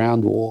boots on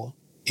ground war.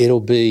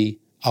 It'll be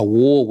a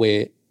war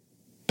where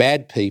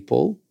bad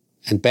people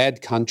and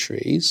bad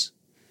countries,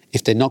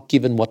 if they're not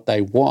given what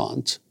they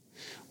want,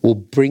 will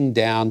bring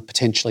down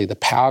potentially the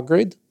power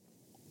grid.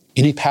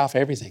 You need power for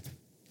everything.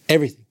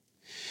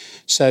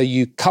 So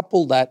you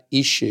couple that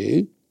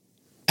issue,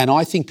 and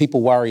I think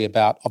people worry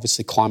about,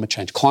 obviously, climate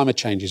change. Climate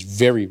change is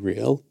very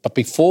real, but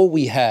before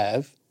we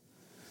have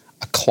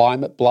a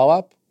climate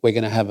blow-up, we're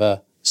going to have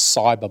a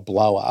cyber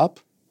blow-up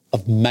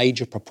of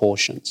major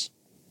proportions.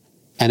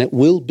 And it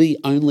will be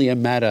only a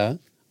matter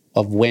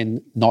of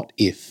when, not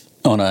if.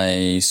 On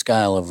a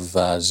scale of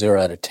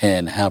 0 to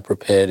 10, how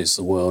prepared is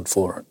the world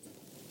for it?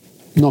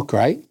 Not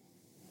great.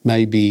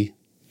 Maybe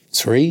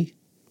 3,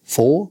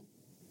 4.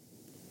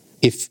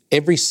 If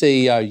every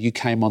CEO you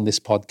came on this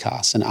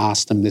podcast and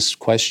asked them this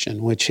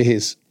question, which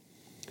is,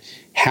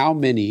 how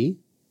many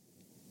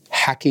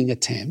hacking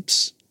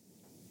attempts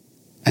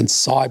and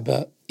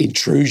cyber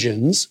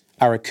intrusions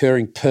are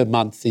occurring per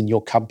month in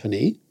your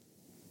company,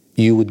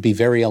 you would be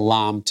very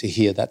alarmed to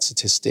hear that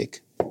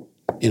statistic.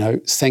 You know,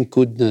 thank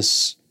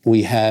goodness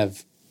we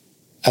have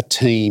a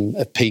team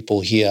of people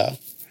here,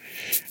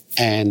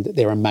 and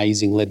they're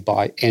amazing, led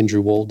by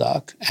Andrew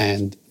Walduck,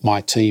 and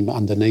my team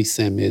underneath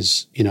them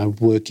is, you know,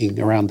 working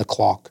around the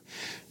clock.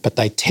 But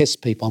they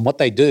test people, and what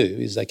they do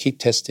is they keep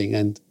testing,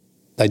 and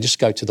they just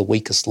go to the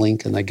weakest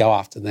link and they go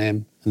after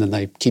them, and then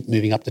they keep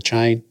moving up the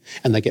chain,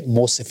 and they get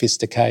more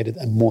sophisticated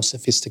and more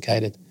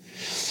sophisticated.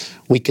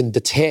 We can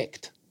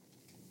detect,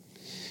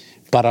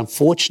 but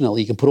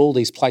unfortunately you can put all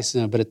these places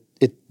in, but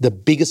the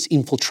biggest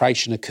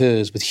infiltration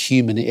occurs with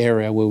human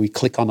error, where we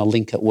click on a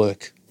link at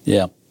work.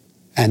 Yeah.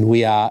 And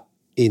we are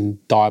in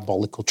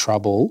diabolical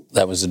trouble.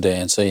 That was a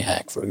DNC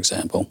hack, for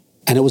example.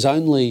 And it was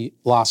only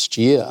last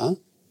year,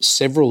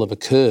 several have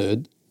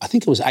occurred. I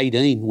think it was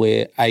 18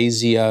 where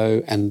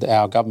ASIO and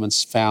our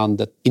governments found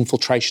that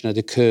infiltration had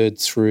occurred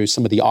through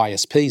some of the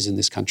ISPs in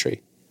this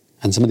country.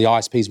 And some of the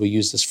ISPs were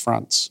used as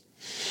fronts.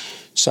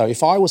 So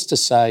if I was to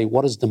say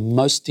what is the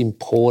most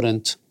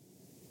important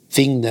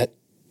thing that,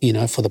 you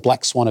know, for the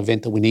Black Swan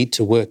event that we need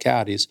to work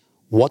out is,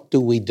 what do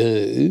we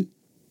do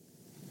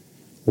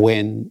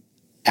when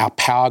our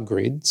power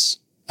grids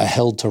are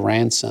held to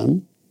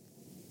ransom?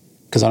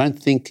 Because I don't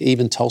think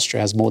even Telstra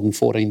has more than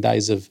 14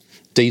 days of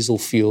diesel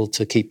fuel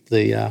to keep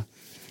the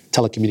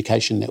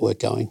telecommunication network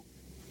going.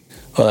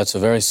 Well, that's a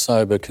very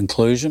sober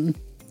conclusion.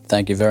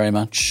 Thank you very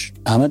much,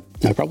 Ahmed.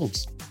 No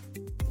problems.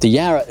 The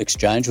Yarra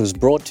Exchange was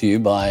brought to you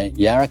by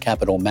Yarra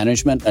Capital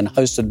Management and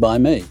hosted by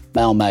me,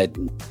 Mal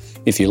Maiden.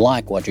 If you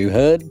like what you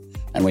heard,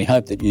 and we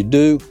hope that you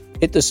do,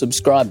 hit the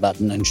subscribe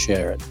button and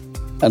share it.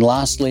 And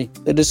lastly,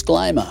 the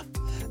disclaimer.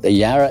 The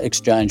Yarra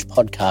Exchange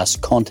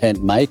podcast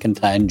content may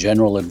contain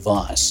general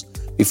advice.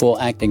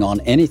 Before acting on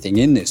anything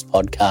in this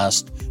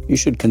podcast, you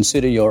should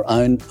consider your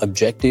own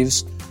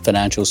objectives,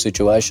 financial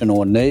situation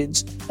or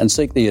needs, and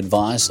seek the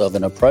advice of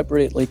an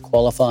appropriately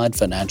qualified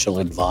financial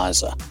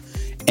advisor.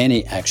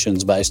 Any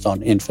actions based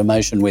on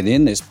information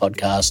within this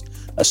podcast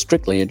are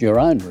strictly at your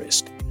own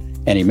risk.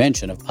 Any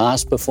mention of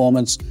past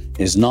performance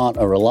is not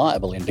a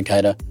reliable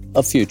indicator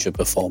of future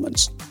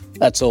performance.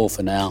 That's all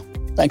for now.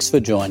 Thanks for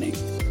joining.